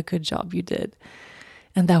 what a good job you did.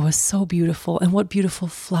 And that was so beautiful. And what beautiful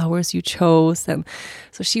flowers you chose. And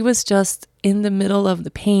so she was just in the middle of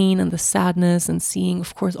the pain and the sadness and seeing,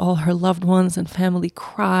 of course, all her loved ones and family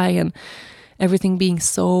cry and everything being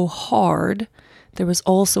so hard. There was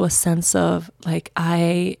also a sense of like,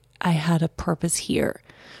 I had a purpose here.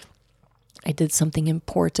 I did something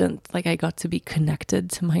important. Like I got to be connected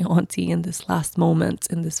to my auntie in this last moment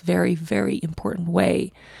in this very, very important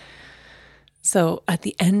way. So at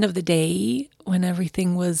the end of the day, when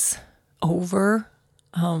everything was over,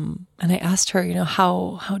 and I asked her,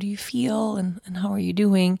 how do you feel and how are you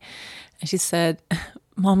doing? And she said,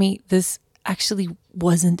 Mommy, this actually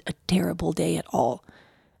wasn't a terrible day at all.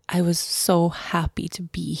 I was so happy to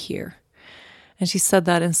be here. And she said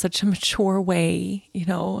that in such a mature way,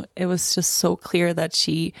 it was just so clear that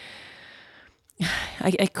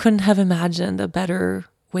I couldn't have imagined a better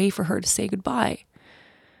way for her to say goodbye.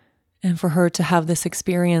 And for her to have this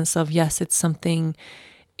experience of, yes, it's something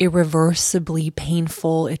irreversibly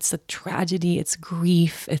painful. It's a tragedy. It's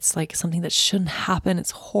grief. It's like something that shouldn't happen. It's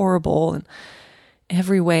horrible in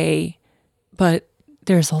every way. But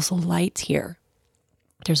there's also light here.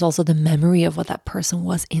 There's also the memory of what that person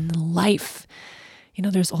was in life.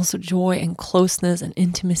 There's also joy and closeness and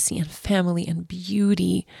intimacy and family and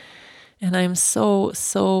beauty. And I'm so,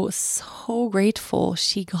 so, so grateful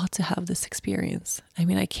she got to have this experience. I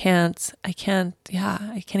mean, I can't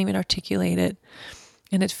even articulate it.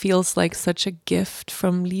 And it feels like such a gift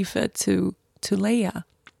from Lieve to Leia.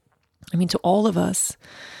 I mean, to all of us.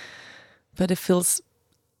 But it feels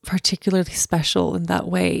particularly special in that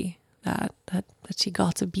way that she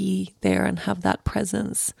got to be there and have that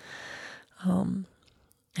presence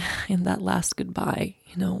in that last goodbye,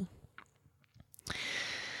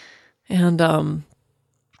 And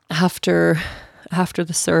after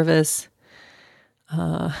the service,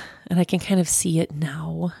 and I can kind of see it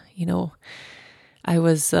now, I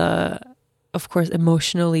was, of course,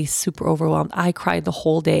 emotionally super overwhelmed. I cried the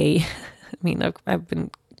whole day. I mean, I've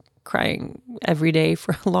been crying every day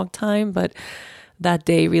for a long time, but that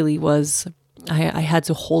day really was, I had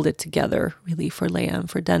to hold it together really for Leia and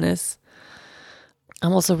for Dennis.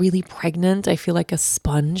 I'm also really pregnant. I feel like a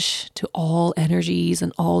sponge to all energies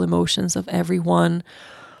and all emotions of everyone.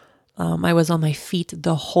 I was on my feet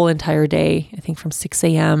the whole entire day, I think from 6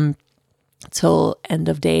 a.m. till end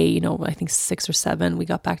of day, I think 6 or 7, we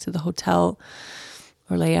got back to the hotel,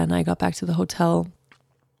 or Leia and I got back to the hotel.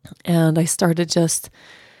 And I started just,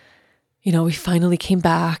 we finally came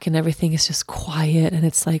back and everything is just quiet. And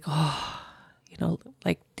it's like,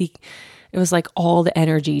 it was like all the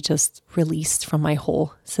energy just released from my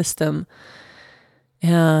whole system.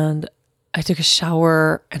 And I took a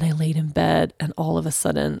shower and I laid in bed, and all of a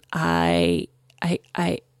sudden I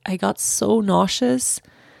got so nauseous.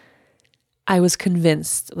 I was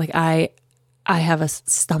convinced, like I have a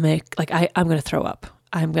stomach, like I'm going to throw up.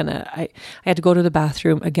 I had to go to the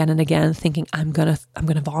bathroom again and again thinking I'm going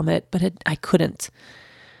to vomit, but I couldn't.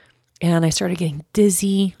 And I started getting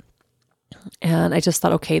dizzy. And I just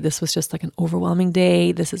thought, okay, this was just like an overwhelming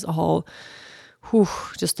day. This is all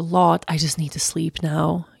just a lot. I just need to sleep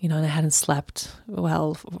now, and I hadn't slept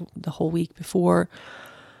well the whole week before.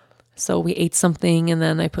 So we ate something and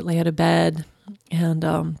then I put Leia to bed and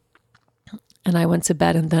I went to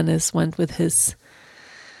bed, and Dennis went with his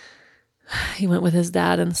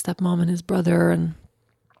dad and stepmom and his brother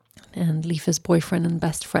and Lieve's boyfriend and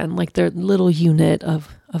best friend, like their little unit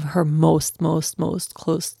of her most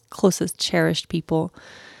closest cherished people,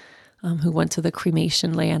 who went to the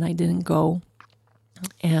cremation. Leia and I didn't go.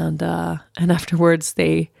 And afterwards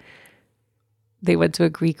they went to a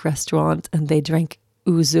Greek restaurant and they drank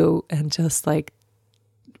ouzo and just like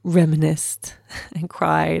reminisced and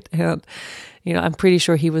cried. And, I'm pretty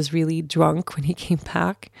sure he was really drunk when he came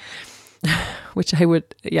back, which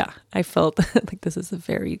I felt like this is a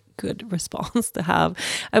very good response to have.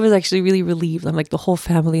 I was actually really relieved. I'm like, the whole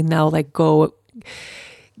family now, like go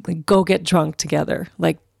get drunk together.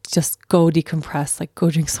 Like just go decompress, like go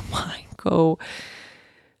drink some wine, go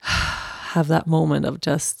have that moment of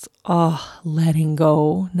just, letting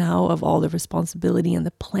go now of all the responsibility and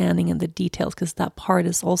the planning and the details, because that part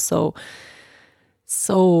is also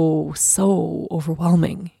so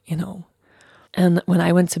overwhelming, And when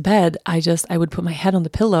I went to bed, I would put my head on the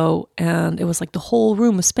pillow and it was like the whole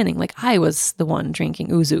room was spinning. Like I was the one drinking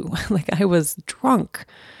ouzo. Like I was drunk.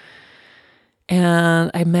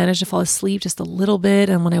 And I managed to fall asleep just a little bit.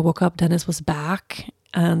 And when I woke up, Dennis was back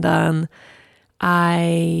and then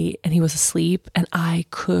he was asleep and I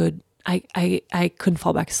couldn't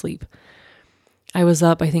fall back asleep. I was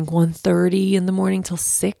up, I think 1:30 in the morning till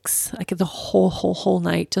 6, like the whole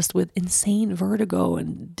night, just with insane vertigo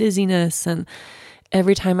and dizziness. And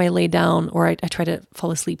every time I lay down or I tried to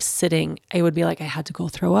fall asleep sitting, it would be like I had to go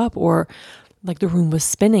throw up or like the room was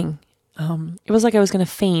spinning. It was like I was going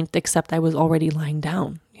to faint, except I was already lying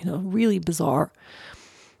down, really bizarre.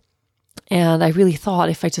 And I really thought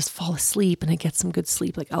if I just fall asleep and I get some good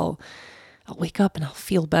sleep, like I'll wake up and I'll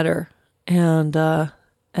feel better. And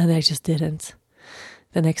I just didn't.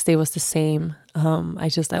 The next day was the same. I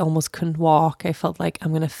almost couldn't walk. I felt like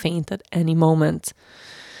I'm going to faint at any moment.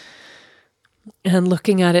 And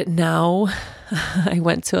looking at it now, I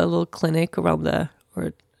went to a little clinic around the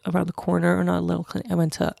corner, or not a little clinic. I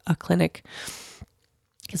went to a clinic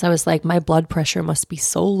because I was like, my blood pressure must be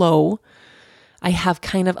so low. I have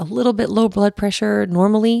kind of a little bit low blood pressure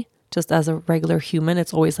normally, just as a regular human.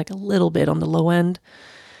 It's always like a little bit on the low end.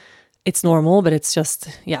 It's normal, but it's just,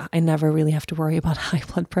 I never really have to worry about high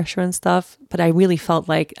blood pressure and stuff. But I really felt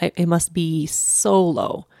like it must be so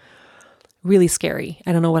low. Really scary.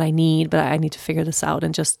 I don't know what I need, but I need to figure this out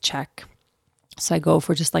and just check. So I go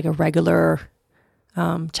for just like a regular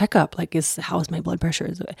checkup, like how is my blood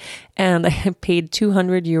pressure? And I paid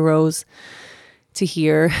 200 euros to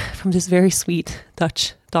hear from this very sweet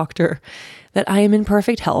Dutch doctor that I am in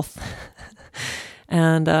perfect health.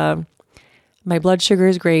 And my blood sugar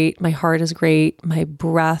is great. My heart is great. My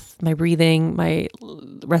breath, my breathing, my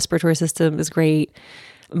respiratory system is great.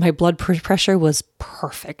 My blood pressure was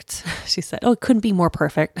perfect. She said, it couldn't be more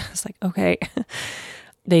perfect. I was like, okay.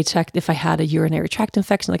 They checked if I had a urinary tract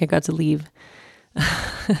infection. Like I got to leave,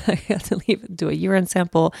 do a urine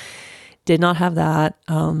sample. Did not have that.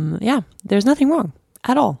 There's nothing wrong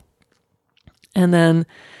at all. And then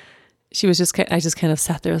I just kind of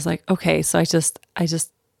sat there. I was like, okay, so I guess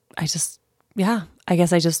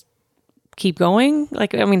I just keep going.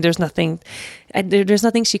 Like, I mean, there's nothing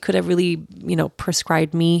she could have really,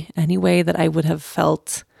 prescribed me anyway that I would have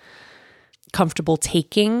felt comfortable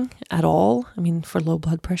taking at all. I mean, for low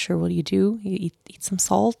blood pressure, what do? You eat some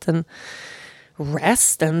salt and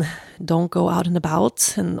rest and don't go out and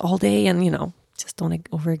about and all day and, just don't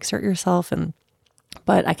overexert yourself.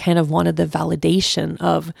 But I kind of wanted the validation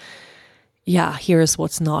of, here's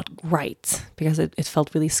what's not right, because it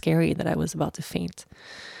felt really scary that I was about to faint.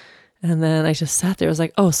 And then I just sat there. I was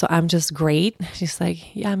like, oh, so I'm just great? She's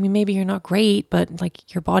like, yeah, I mean, maybe you're not great, but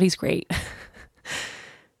like your body's great.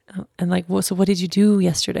 And like, well, so what did you do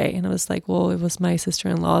yesterday? And I was like, well, it was my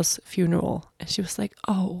sister-in-law's funeral. And she was like,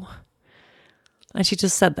 oh. And she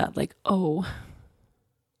just said that, like, oh.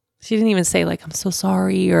 She didn't even say like, I'm so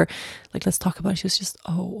sorry, or like, let's talk about it. She was just,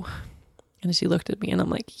 oh. And she looked at me and I'm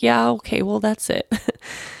like, yeah, okay, well, that's it.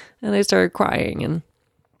 And I started crying, and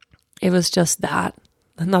it was just that,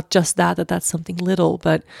 not just that's something little,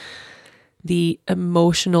 but the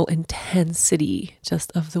emotional intensity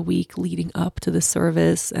just of the week leading up to the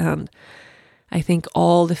service. And I think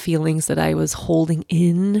all the feelings that I was holding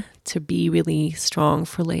in to be really strong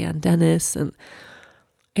for Leia and Dennis, and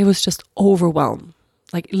it was just overwhelm.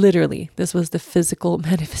 Like literally, this was the physical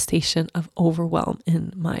manifestation of overwhelm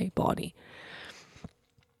in my body.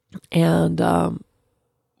 And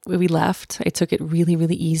we left. I took it really,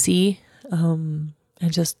 really easy, and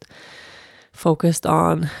just focused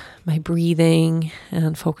on my breathing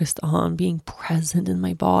and focused on being present in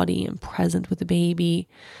my body and present with the baby,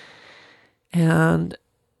 and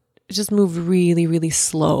just moved really, really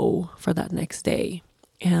slow for that next day.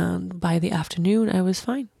 And by the afternoon, I was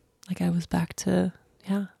fine. Like I was back to,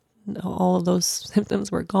 all of those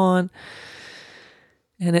symptoms were gone.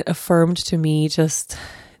 And it affirmed to me just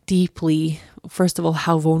deeply, first of all,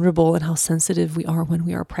 how vulnerable and how sensitive we are when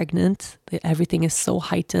we are pregnant. Everything is so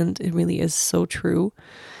heightened. It really is so true.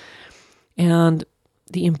 And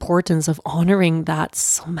the importance of honoring that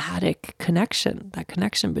somatic connection, that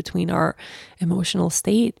connection between our emotional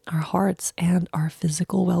state, our hearts, and our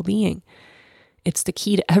physical well-being. It's the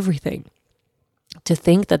key to everything. To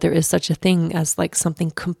think that there is such a thing as like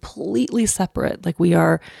something completely separate, like we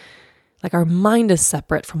are, like our mind is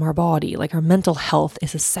separate from our body, like our mental health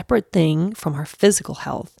is a separate thing from our physical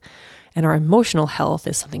health. And our emotional health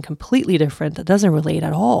is something completely different that doesn't relate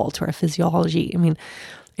at all to our physiology. I mean,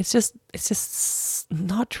 it's just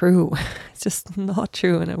not true. It's just not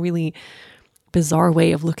true in a really bizarre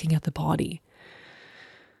way of looking at the body.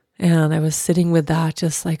 And I was sitting with that,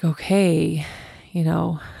 just like, okay,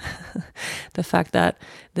 the fact that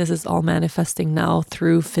this is all manifesting now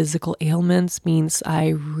through physical ailments means I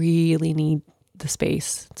really need the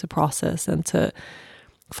space to process and to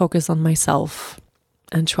focus on myself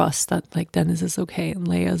and trust that like Dennis is okay and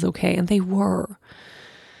Leia is okay. And they were.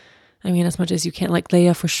 I mean, as much as you can't, like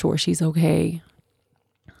Leia for sure, she's okay.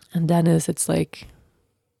 And Dennis, it's like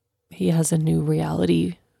he has a new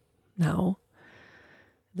reality now.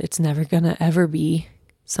 It's never gonna ever be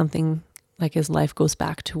something like his life goes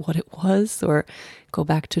back to what it was or go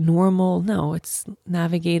back to normal. No, it's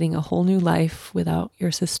navigating a whole new life without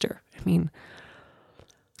your sister. I mean,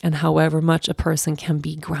 and however much a person can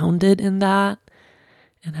be grounded in that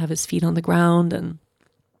and have his feet on the ground and,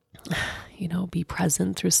 be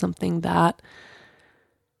present through something that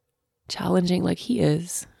challenging like he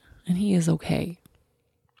is, and he is okay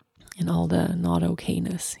in all the not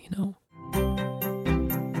okayness.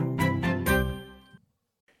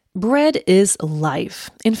 Bread is life.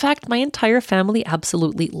 In fact, my entire family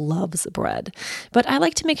absolutely loves bread. But I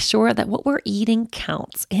like to make sure that what we're eating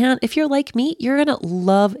counts. And if you're like me, you're going to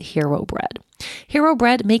love Hero Bread. Hero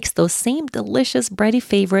Bread makes those same delicious bready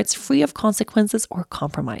favorites free of consequences or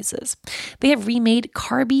compromises. They have remade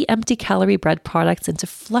carby, empty-calorie bread products into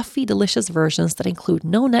fluffy, delicious versions that include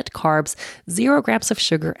no net carbs, 0 grams of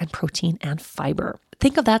sugar, and protein and fiber.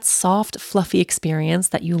 Think of that soft, fluffy experience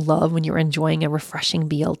that you love when you're enjoying a refreshing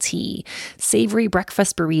BLT, savory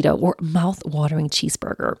breakfast burrito, or mouth-watering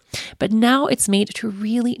cheeseburger. But now it's made to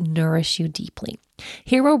really nourish you deeply.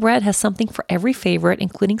 Hero Bread has something for every favorite,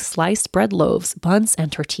 including sliced bread loaves, buns,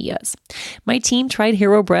 and tortillas. My team tried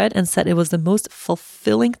Hero Bread and said it was the most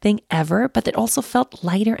fulfilling thing ever, but it also felt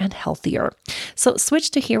lighter and healthier. So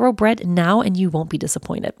switch to Hero Bread now and you won't be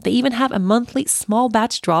disappointed. They even have a monthly small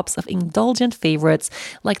batch drops of indulgent favorites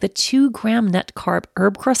like the 2-gram net carb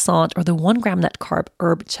herb croissant or the 1-gram net carb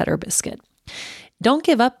herb cheddar biscuit. Don't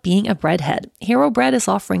give up being a breadhead. Hero Bread is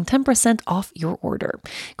offering 10% off your order.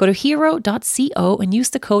 Go to hero.co and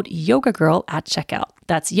use the code YogaGirl at checkout.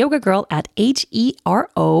 That's YogaGirl at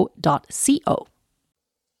hero.co.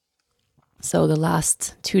 So the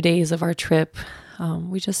last 2 days of our trip,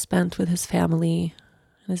 we just spent with his family,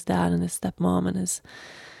 and his dad and his stepmom and his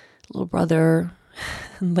little brother.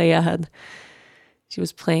 And Leia she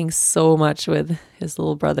was playing so much with his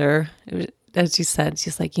little brother. As she said,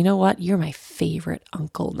 she's like, you know what? You're my favorite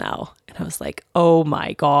uncle now. And I was like, oh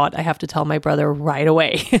my God, I have to tell my brother right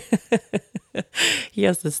away. He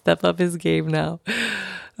has to step up his game now.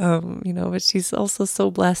 But she's also so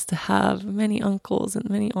blessed to have many uncles and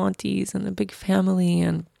many aunties and a big family.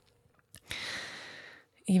 And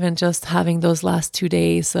even just having those last 2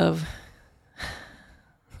 days of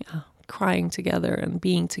crying together and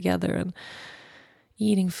being together and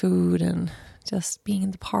eating food and just being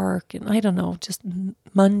in the park and I don't know, just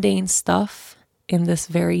mundane stuff in this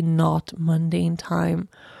very not mundane time.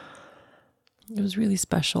 It was really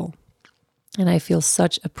special. And I feel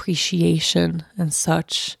such appreciation and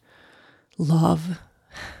such love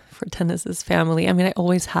for Dennis's family. I mean, I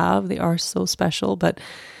always have. They are so special. But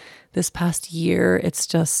this past year, it's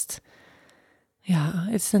just,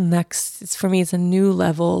 it's for me, it's a new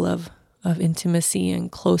level of intimacy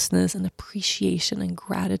and closeness and appreciation and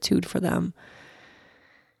gratitude for them.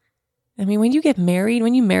 I mean, when you get married,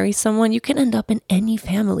 when you marry someone, you can end up in any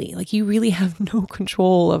family. Like you really have no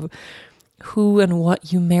control of who and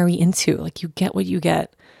what you marry into. Like you get what you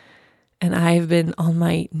get. And I've been on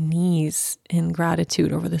my knees in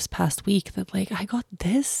gratitude over this past week that like, I got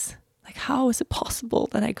this. Like, how is it possible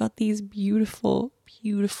that I got these beautiful,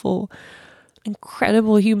 beautiful,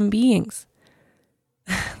 incredible human beings?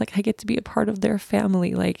 Like I get to be a part of their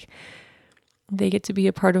family. Like they get to be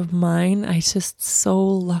a part of mine. I just so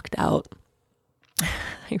lucked out.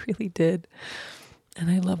 I really did. And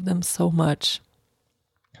I love them so much.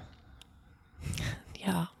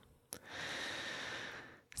 Yeah.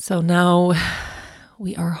 So now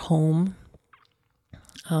we are home.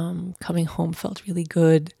 Coming home felt really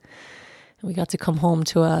good. And we got to come home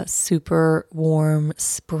to a super warm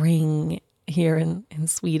spring here in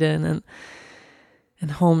Sweden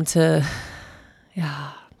and home to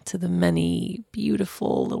the many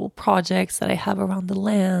beautiful little projects that I have around the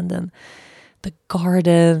land and the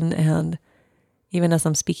garden. And even as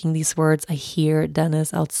I'm speaking these words, I hear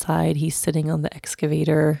Dennis outside. He's sitting on the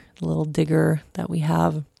excavator, the little digger that we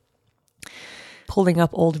have, pulling up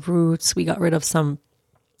old roots. We got rid of some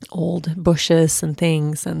old bushes and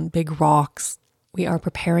things and big rocks. We are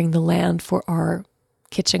preparing the land for our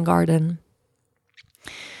kitchen garden.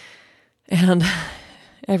 And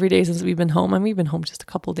every day since we've been home, and we've been home just a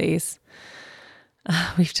couple days,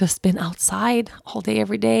 we've just been outside all day,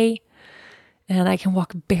 every day. And I can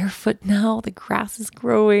walk barefoot now. The grass is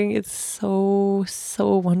growing. It's so,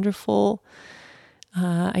 so wonderful.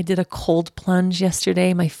 I did a cold plunge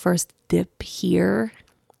yesterday, my first dip here.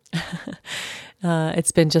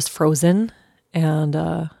 It's been just frozen. And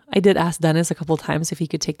I did ask Dennis a couple times if he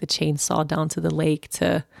could take the chainsaw down to the lake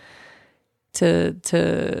to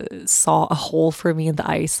saw a hole for me in the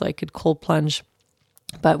ice so I could cold plunge.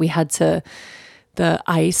 But the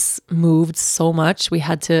ice moved so much, we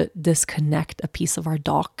had to disconnect a piece of our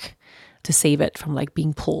dock to save it from like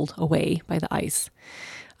being pulled away by the ice.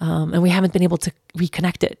 And we haven't been able to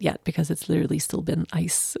reconnect it yet because it's literally still been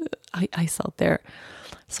ice out there.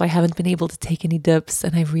 So I haven't been able to take any dips,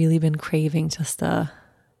 and I've really been craving just and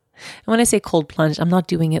when I say cold plunge, I'm not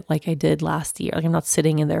doing it like I did last year. Like I'm not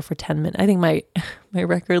sitting in there for 10 minutes. I think my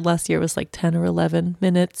record last year was like 10 or 11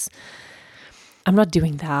 minutes. I'm not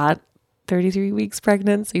doing that. 33 weeks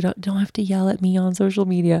pregnant, so you don't have to yell at me on social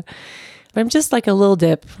media. But I'm just like a little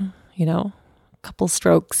dip, a couple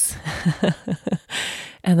strokes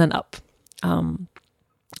and then up,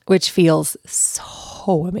 which feels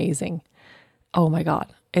so amazing. Oh my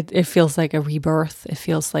God. It feels like a rebirth. It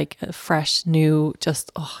feels like a fresh, new,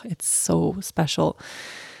 it's so special.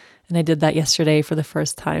 And I did that yesterday for the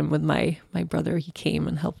first time with my brother. He came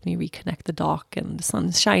and helped me reconnect the dock, and the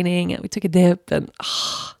sun's shining, and we took a dip, and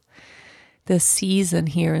the season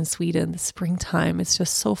here in Sweden, the springtime, it's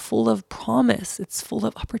just so full of promise. It's full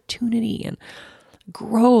of opportunity and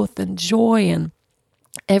growth and joy. And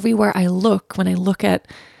everywhere I look, when I look at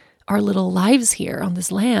our little lives here on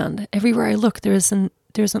this land, everywhere I look, there's an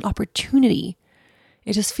opportunity.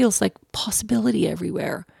 It just feels like possibility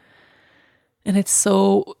everywhere. And it's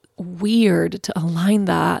so weird to align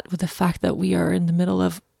that with the fact that we are in the middle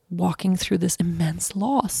of walking through this immense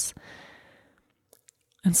loss.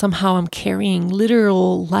 And somehow I'm carrying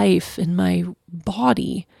literal life in my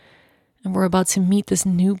body. And we're about to meet this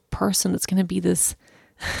new person that's going to be this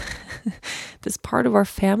this part of our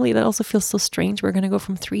family that also feels so strange. We're going to go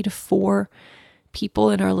from 3 to 4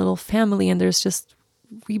 people in our little family, and there's just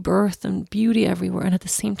rebirth and beauty everywhere. And at the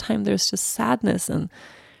same time, there's just sadness and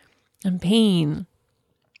pain.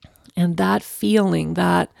 And that feeling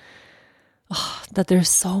that there's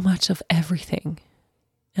so much of everything.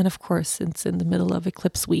 And of course, it's in the middle of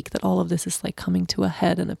Eclipse week that all of this is like coming to a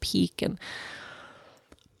head and a peak. And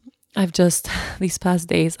I've just, these past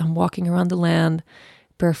days, I'm walking around the land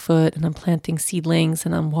barefoot, and I'm planting seedlings,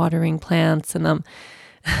 and I'm watering plants, and I'm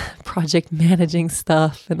project managing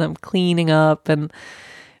stuff, and I'm cleaning up and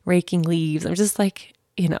raking leaves. I'm just like,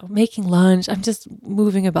 making lunch. I'm just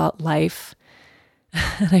moving about life.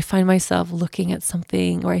 And I find myself looking at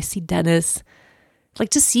something, or I see Dennis,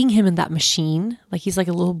 like just seeing him in that machine, like he's like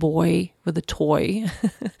a little boy with a toy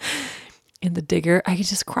in the digger. I could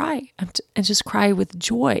just cry and just cry with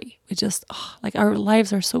joy. It just, like our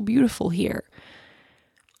lives are so beautiful here.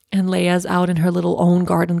 And Leia's out in her little own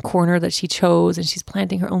garden corner that she chose, and she's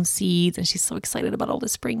planting her own seeds, and she's so excited about all the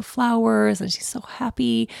spring flowers, and she's so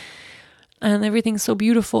happy, and everything's so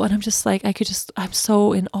beautiful. And I'm just like, I'm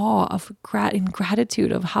so in awe of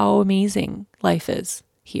gratitude of how amazing life is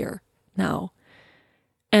here now.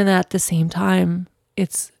 And at the same time,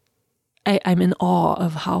 I'm in awe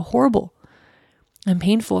of how horrible and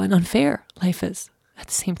painful and unfair life is at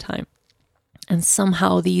the same time. And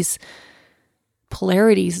somehow these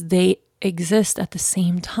polarities, they exist at the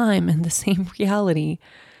same time in the same reality,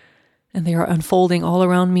 and they are unfolding all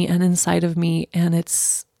around me and inside of me, and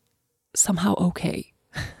it's somehow okay.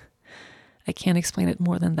 I can't explain it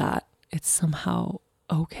more than that. It's somehow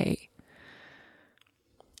okay.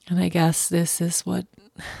 And I guess this is what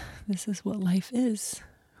life is,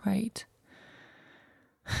 right?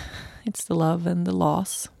 It's the love and the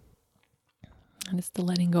loss, and it's the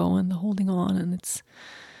letting go and the holding on, and it's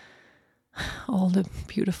all the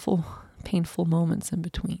beautiful, painful moments in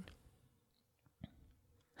between.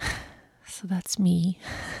 So that's me.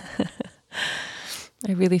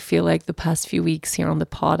 I really feel like the past few weeks here on the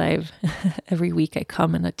pod, every week I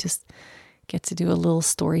come and I just get to do a little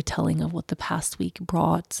storytelling of what the past week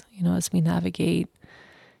brought, as we navigate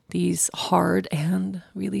these hard and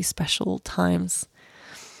really special times.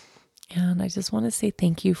 And I just want to say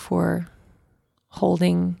thank you for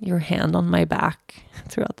holding your hand on my back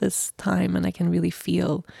throughout this time. And I can really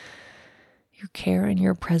feel your care and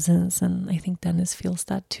your presence. And I think Dennis feels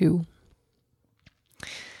that too.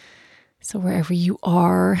 So wherever you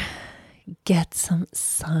are, get some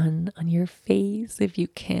sun on your face if you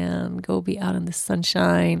can. Go be out in the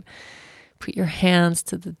sunshine. Put your hands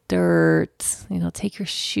to the dirt. Take your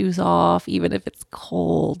shoes off, even if it's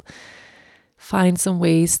cold. Find some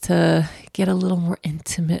ways to get a little more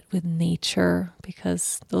intimate with nature,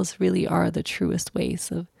 because those really are the truest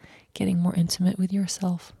ways of getting more intimate with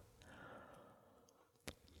yourself.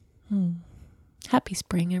 Happy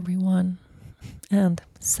spring, everyone. And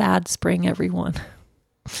sad spring, everyone.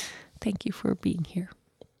 Thank you for being here.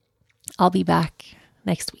 I'll be back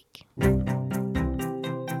next week.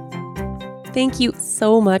 Thank you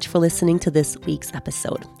so much for listening to this week's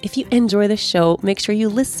episode. If you enjoy the show, make sure you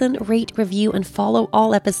listen, rate, review, and follow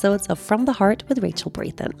all episodes of From the Heart with Rachel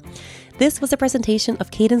Braithen. This was a presentation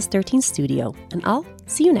of Cadence 13 Studio, and I'll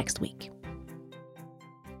see you next week.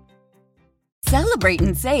 Celebrate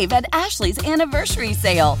and save at Ashley's Anniversary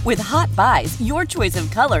Sale. With Hot Buys, your choice of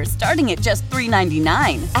colors starting at just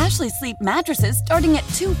 $3.99. Ashley Sleep mattresses starting at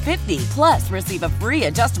 $2.50. Plus, receive a free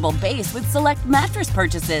adjustable base with select mattress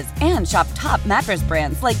purchases. And shop top mattress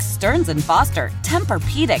brands like Stearns & Foster,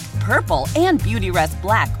 Tempur-Pedic, Purple, and Beautyrest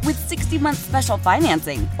Black with 60-month special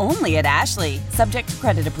financing. Only at Ashley. Subject to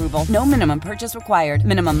credit approval. No minimum purchase required.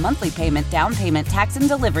 Minimum monthly payment, down payment, tax, and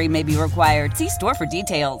delivery may be required. See store for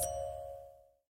details.